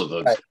 So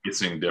the Right.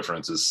 pricing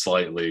difference is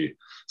slightly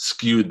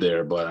skewed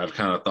there. But I've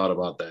kind of thought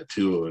about that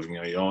too.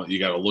 You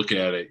got to look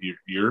at it.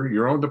 You're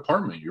your own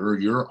department. You're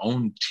your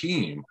own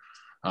team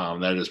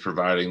that is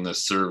providing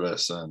this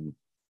service. And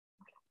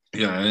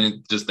I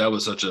think just that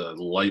was such a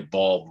light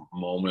bulb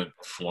moment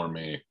for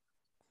me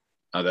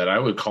that I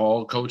would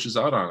call coaches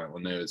out on it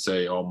when they would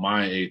say, "Oh,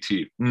 my AT,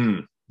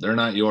 they're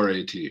not your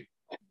AT.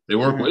 They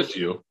work with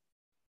you,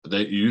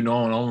 but you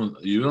don't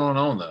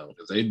own them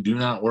because they do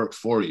not work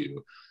for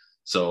you."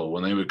 So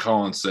when they would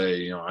call and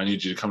say, I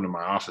need you to come to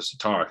my office to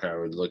talk, I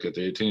would look at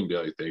the AT and be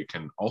like, they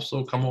can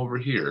also come over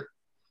here.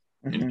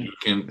 And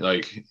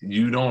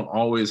you don't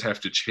always have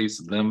to chase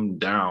them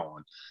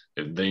down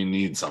if they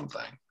need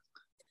something.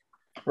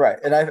 Right.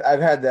 And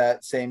I've had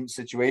that same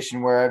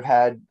situation where I've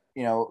had,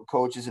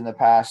 coaches in the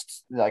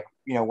past, like,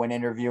 when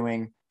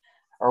interviewing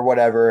or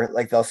whatever,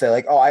 like they'll say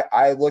like, oh,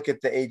 I look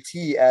at the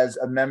AT as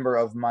a member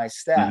of my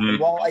staff. And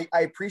while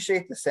I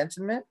appreciate the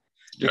sentiment,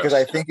 because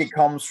I think it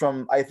comes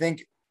from,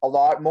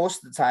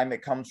 most of the time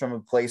it comes from a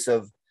place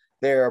of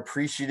they're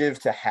appreciative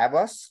to have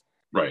us.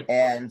 Right.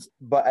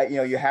 But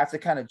you have to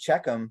kind of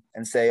check them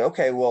and say,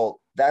 okay,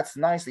 well, that's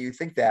nice that you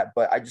think that,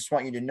 but I just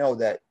want you to know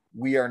that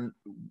we are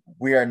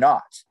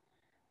not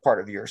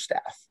part of your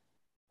staff.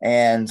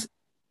 And,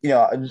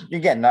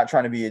 again, not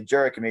trying to be a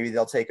jerk, and maybe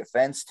they'll take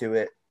offense to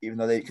it, even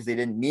though because they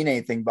didn't mean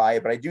anything by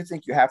it. But I do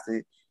think you have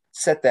to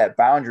set that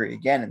boundary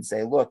again and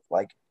say, look,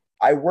 like,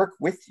 I work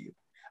with you.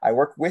 I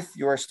work with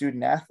your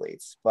student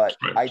athletes, but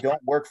I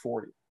don't work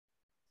for you.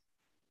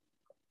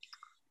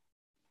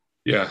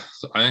 Yeah,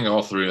 so I think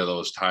all three of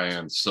those tie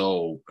in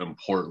so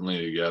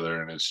importantly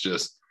together, and it's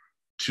just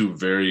two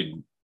very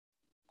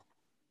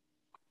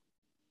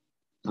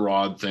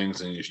broad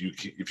things. And if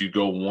you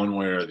go one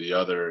way or the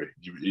other,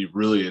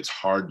 it's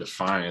hard to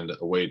find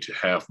a way to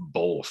have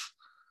both.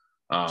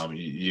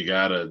 You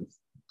gotta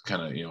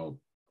kind of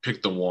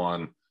pick the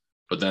one,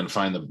 but then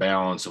find the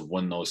balance of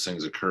when those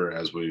things occur,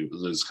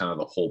 is kind of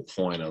the whole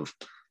point of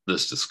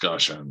this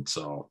discussion.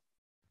 So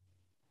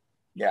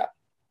yeah.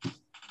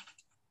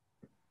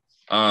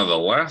 The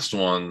last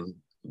one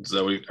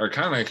that we are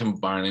kind of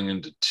combining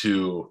into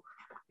two,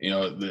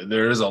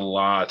 there is a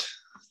lot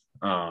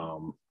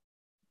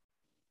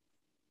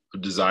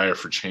desire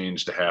for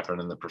change to happen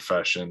in the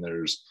profession.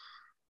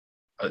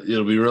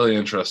 It'll be really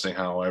interesting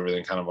how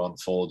everything kind of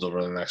unfolds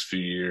over the next few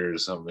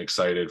years. I'm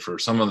excited for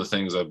some of the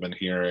things I've been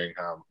hearing.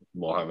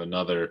 We'll have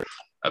another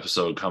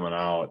episode coming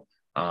out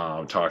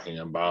talking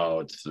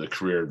about the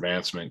Career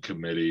Advancement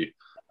Committee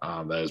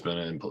that has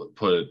been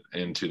put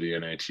into the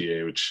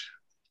NATA, which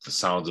the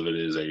sounds of it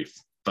is a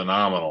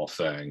phenomenal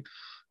thing.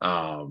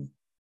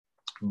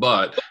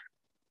 But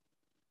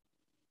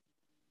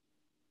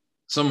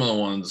some of the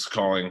ones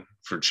calling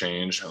for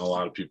change, and a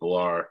lot of people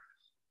are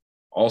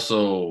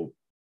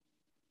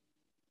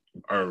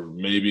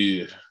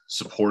maybe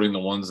supporting the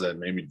ones that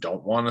maybe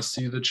don't want to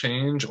see the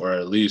change, or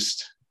at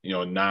least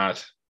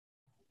not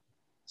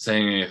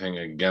saying anything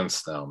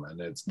against them. And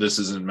this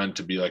isn't meant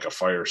to be like a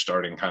fire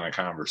starting kind of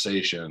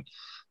conversation,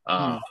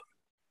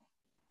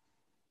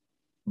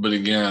 but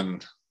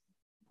again,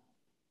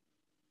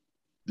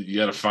 you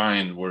got to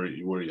find where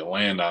you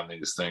land on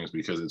these things,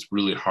 because it's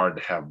really hard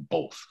to have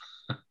both.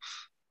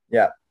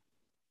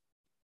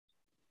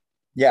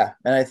 Yeah.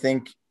 And I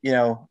think,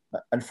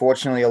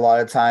 unfortunately, a lot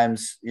of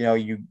times,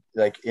 you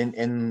like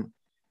in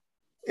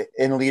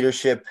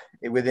leadership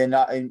within,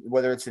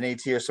 whether it's an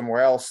AT or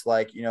somewhere else,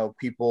 like,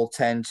 people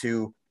tend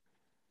to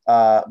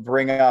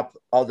bring up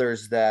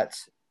others that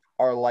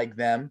are like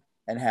them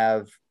and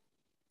have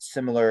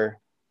similar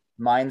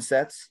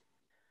mindsets.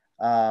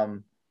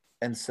 And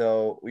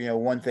so,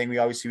 one thing we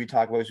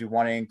talk about is we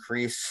want to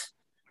increase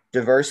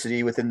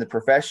diversity within the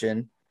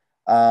profession.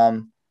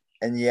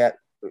 And yet,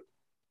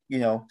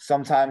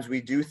 sometimes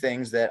we do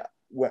things that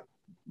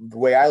the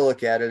way I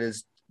look at it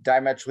is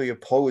diametrically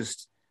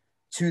opposed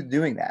to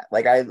doing that.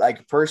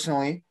 Like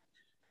personally,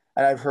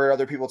 and I've heard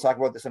other people talk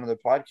about this on other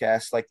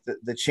podcasts, like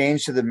the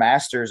change to the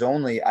masters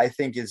only, I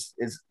think is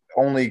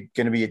only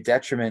going to be a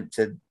detriment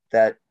to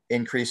that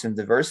increase in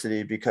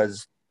diversity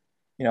because,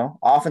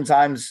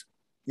 oftentimes,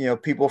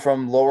 people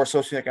from lower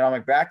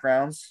socioeconomic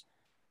backgrounds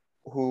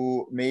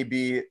who may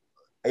be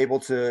able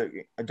to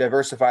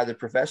diversify their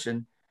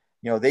profession,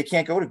 they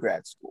can't go to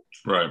grad school.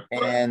 Right.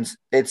 And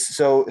it's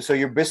so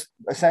you're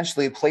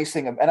essentially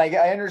placing them. And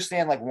I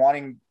understand like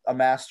wanting a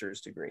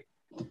master's degree,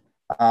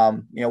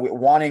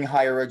 wanting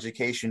higher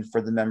education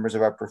for the members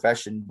of our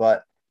profession,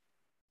 but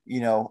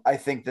I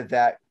think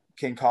that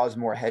can cause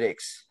more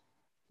headaches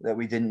that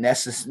we didn't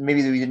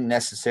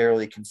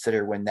necessarily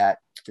consider when that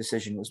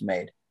decision was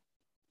made.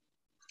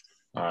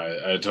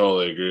 I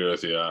totally agree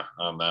with you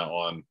on that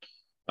one.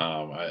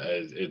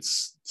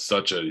 It's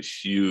such a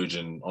huge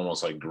and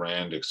almost like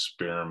grand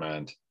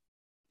experiment.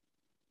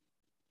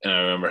 And I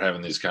remember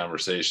having these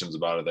conversations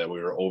about it, that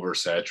we were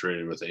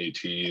oversaturated with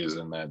ATs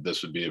and that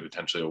this would be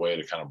potentially a way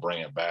to kind of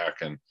bring it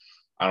back. And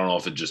I don't know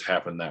if it just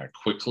happened that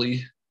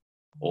quickly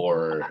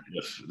or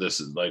if this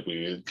is like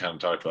we kind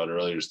of talked about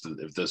earlier,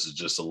 if this is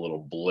just a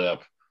little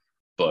blip.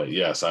 But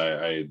yes,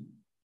 I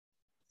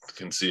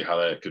can see how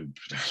that could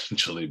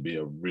potentially be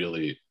a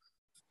really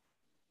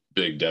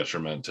big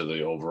detriment to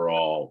the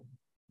overall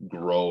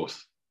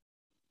growth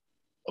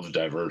of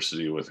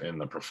diversity within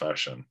the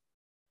profession.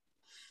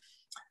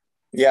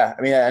 Yeah,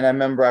 I mean, and I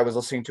remember I was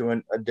listening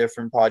to a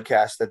different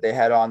podcast that they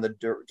had on the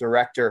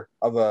director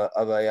of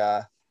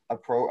a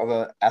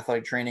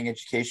athletic training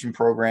education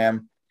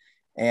program,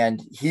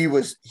 and he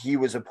was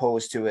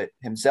opposed to it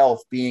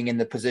himself, being in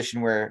the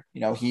position where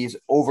he's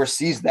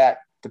oversees that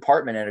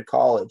department at a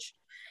college,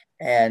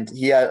 and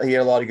he had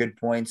a lot of good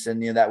points,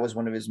 and that was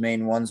one of his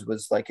main ones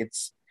was like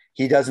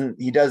he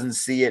doesn't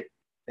see it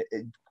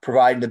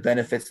providing the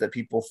benefits that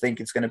people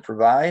think it's going to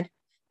provide,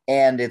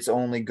 and it's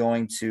only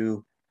going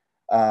to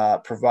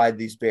provide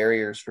these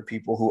barriers for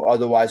people who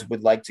otherwise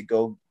would like to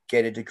go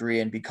get a degree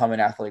and become an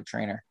athletic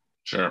trainer.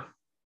 Sure.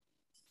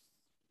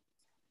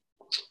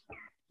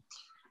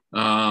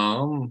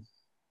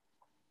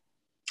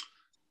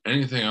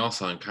 Anything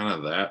else on kind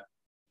of that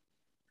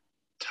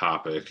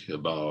topic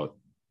about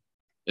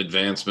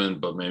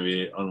advancement, but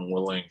maybe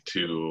unwilling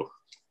to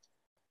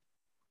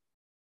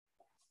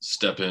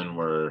step in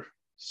where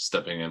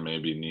stepping in may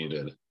be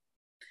needed?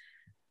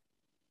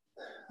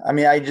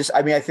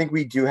 I think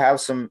we do have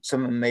some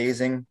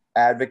amazing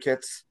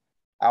advocates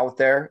out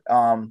there.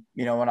 And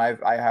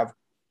I have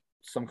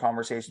some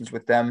conversations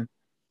with them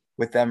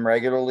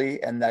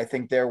regularly, and I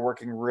think they're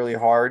working really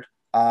hard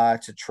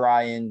to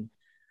try and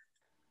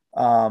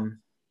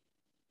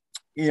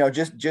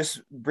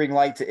just bring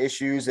light to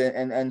issues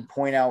and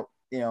point out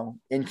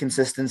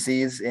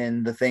inconsistencies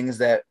in the things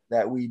that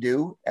we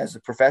do as a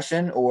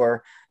profession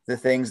or the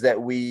things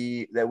that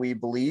we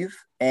believe,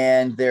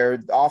 and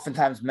they're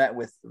oftentimes met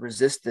with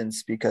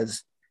resistance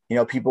because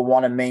people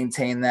want to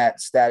maintain that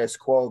status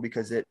quo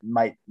because it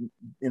might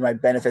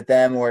benefit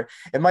them, or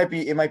it might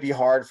be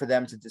hard for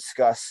them to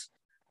discuss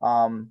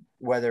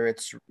whether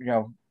it's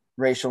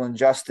racial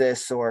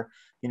injustice or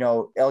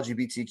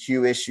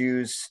LGBTQ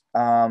issues,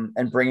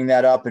 and bringing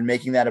that up and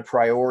making that a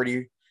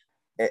priority.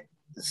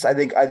 I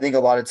think a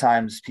lot of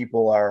times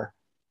people are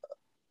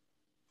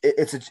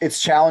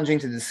it's challenging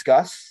to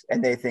discuss,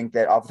 and they think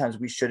that oftentimes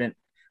we shouldn't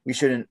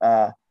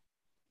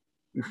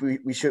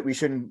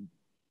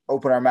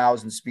open our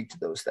mouths and speak to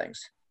those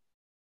things.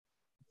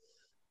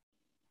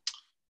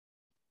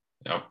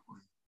 Yep.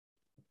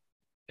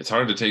 It's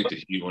hard to take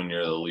the heat when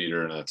you're the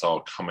leader and it's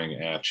all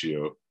coming at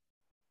you,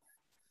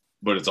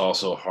 but it's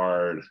also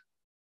hard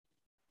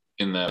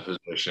in that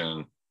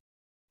position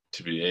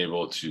to be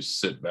able to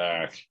sit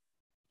back,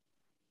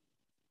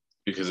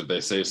 because if they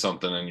say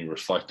something and you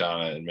reflect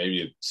on it and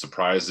maybe it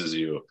surprises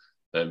you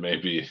that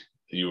maybe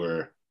you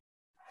were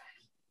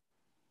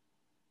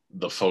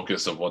the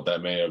focus of what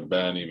that may have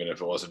been, even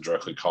if it wasn't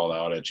directly called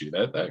out at you,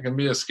 that can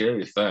be a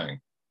scary thing.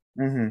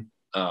 Mm-hmm.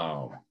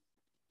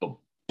 But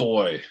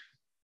boy,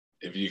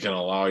 if you can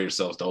allow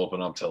yourself to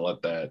open up to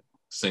let that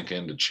sink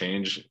in, to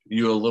change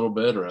you a little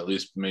bit, or at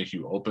least make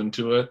you open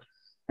to it,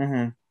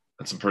 mm-hmm.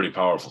 that's some pretty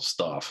powerful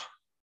stuff.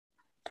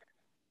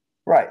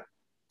 Right.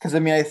 Because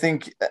I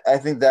think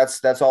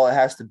that's all it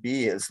has to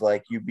be, is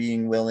like you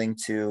being willing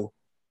to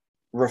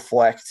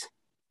reflect,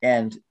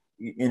 and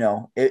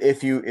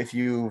if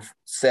you've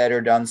said or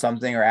done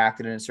something or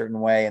acted in a certain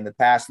way in the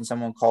past and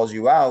someone calls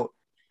you out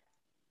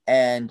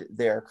and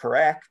they're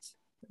correct,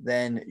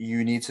 then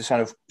you need to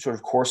sort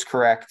of course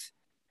correct,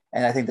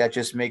 and I think that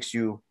just makes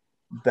you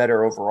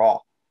better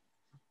overall.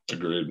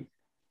 Agreed.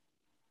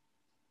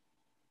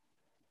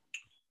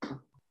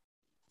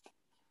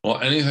 Well,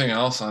 anything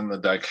else on the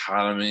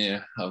dichotomy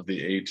of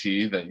the AT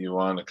that you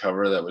wanted to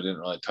cover that we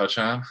didn't really touch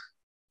on?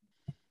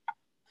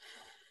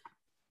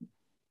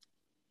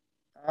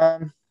 I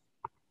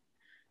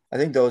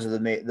think those are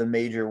the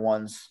major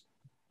ones,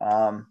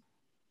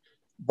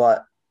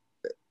 but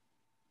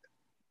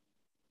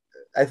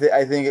I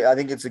think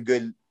it's a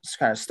good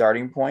kind of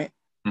starting point.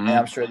 Mm-hmm. And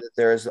I'm sure that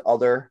there's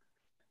other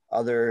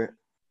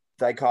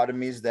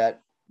dichotomies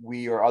that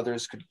we or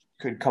others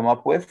could come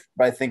up with.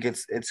 But I think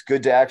it's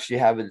good to actually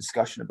have a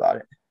discussion about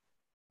it.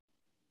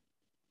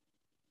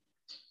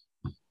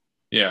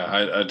 Yeah,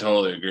 I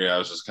totally agree. I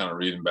was just kind of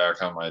reading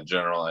back on my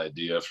general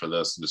idea for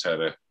this and just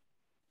had a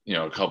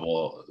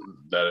couple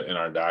that in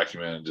our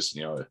document and just,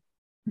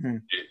 Mm-hmm.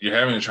 you're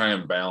having to try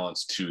and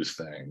balance two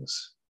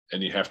things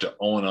and you have to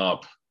own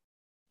up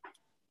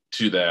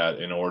to that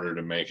in order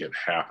to make it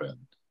happen.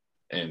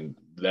 And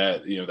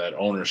that, that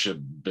ownership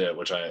bit,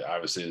 which I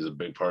obviously is a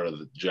big part of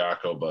the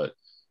Jocko, but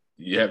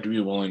you have to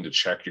be willing to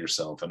check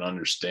yourself and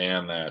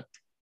understand that,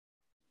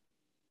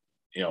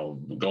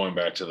 going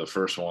back to the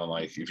first one,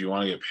 like if you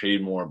want to get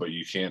paid more, but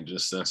you can't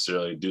just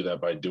necessarily do that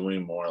by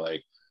doing more,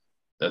 like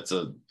that's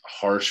a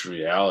harsh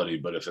reality.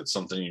 But if it's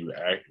something you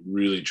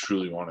really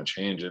truly want to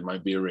change, it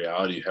might be a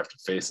reality you have to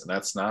face. And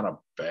that's not a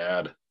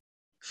bad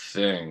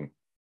thing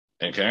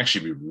and can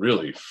actually be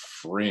really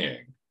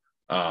freeing.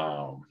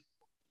 And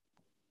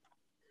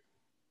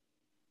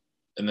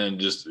then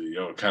just,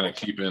 kind of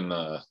keeping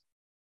the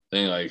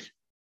thing like,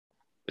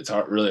 it's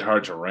really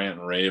hard to rant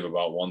and rave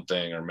about one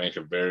thing or make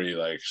a very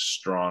like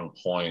strong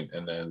point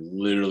and then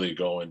literally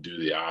go and do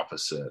the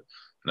opposite.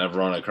 And I've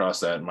run across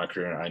that in my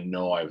career. And I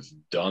know I've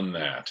done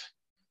that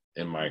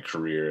in my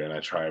career. And I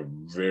try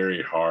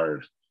very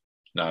hard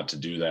not to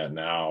do that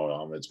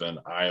now. It's been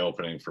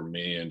eye-opening for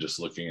me. And just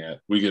looking at,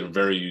 we get a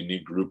very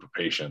unique group of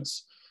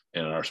patients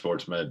in our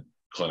sports med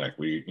clinic.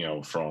 We,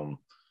 from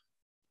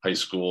high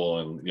school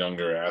and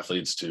younger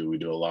athletes to, we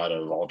do a lot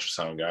of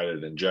ultrasound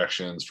guided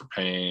injections for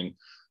pain.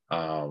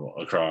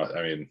 Across,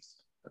 I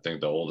think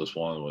the oldest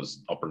one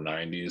was upper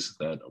 90s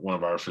that one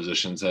of our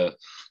physicians had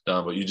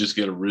done, but you just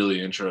get a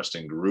really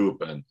interesting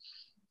group. And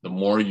the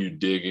more you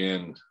dig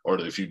in, or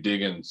if you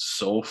dig in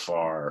so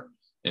far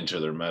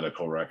into their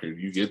medical record,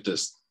 you get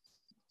this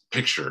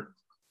picture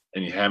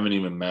and you haven't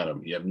even met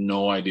them. You have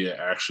no idea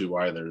actually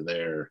why they're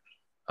there,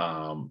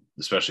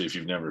 especially if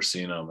you've never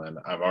seen them. And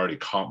I've already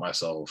caught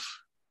myself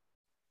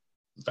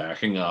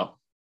backing up.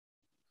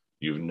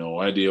 You have no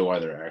idea why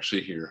they're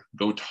actually here.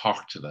 Go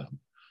talk to them.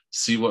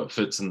 See what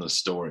fits in the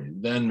story.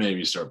 Then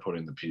maybe start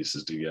putting the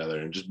pieces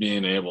together and just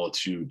being able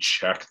to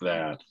check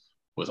that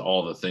with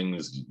all the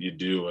things you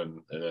do.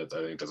 And I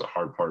think that's a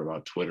hard part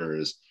about Twitter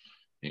is,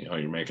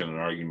 you're making an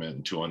argument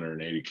in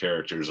 280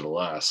 characters or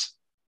less.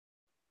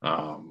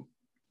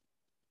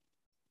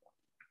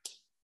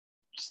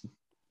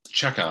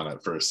 Check on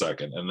it for a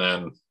second and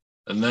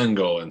then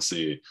go and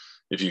see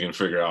if you can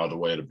figure out a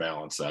way to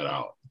balance that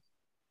out.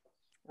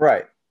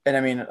 Right. And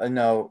I mean,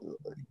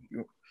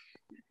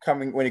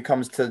 when it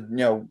comes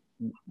to,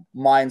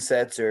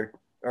 mindsets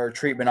or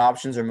treatment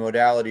options or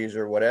modalities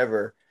or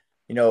whatever,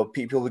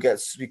 people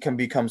can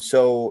become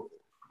so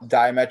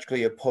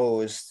diametrically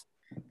opposed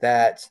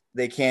that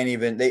they can't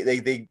even,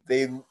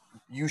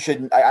 you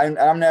shouldn't,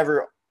 I'm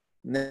never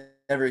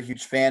a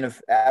huge fan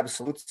of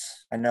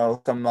absolutes. I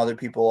know some other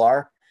people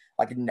are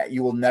like,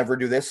 you will never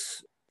do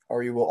this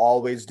or you will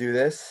always do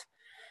this.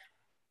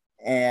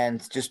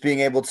 And just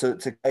being able to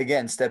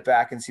again step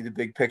back and see the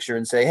big picture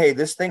and say, hey,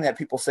 this thing that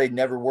people say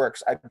never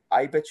works,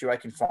 I bet you I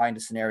can find a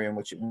scenario in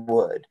which it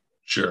would.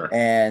 Sure.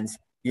 And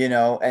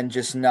and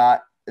just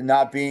not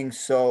being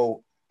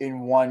so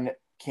in one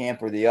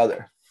camp or the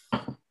other.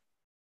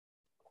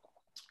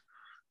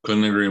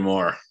 Couldn't agree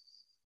more.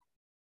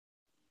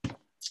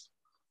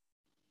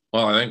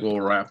 Well, I think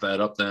we'll wrap that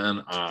up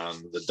then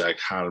on the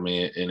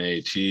Dichotomy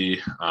NAT.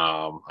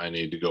 I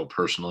need to go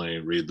personally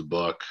read the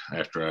book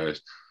after I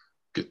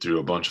get through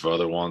a bunch of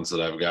other ones that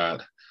I've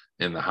got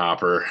in the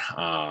hopper.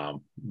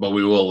 But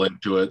we will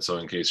link to it. So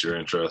in case you're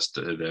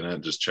interested in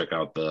it, just check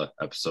out the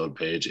episode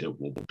page. It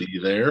will be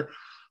there.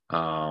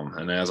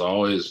 And as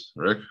always,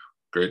 Rick,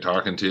 great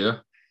talking to you.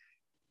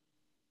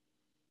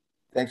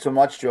 Thanks so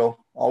much, Joe.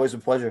 Always a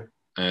pleasure.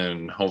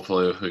 And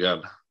hopefully we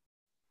got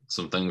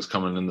some things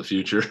coming in the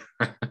future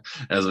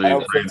as we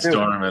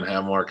brainstorm and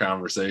have more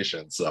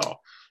conversations. So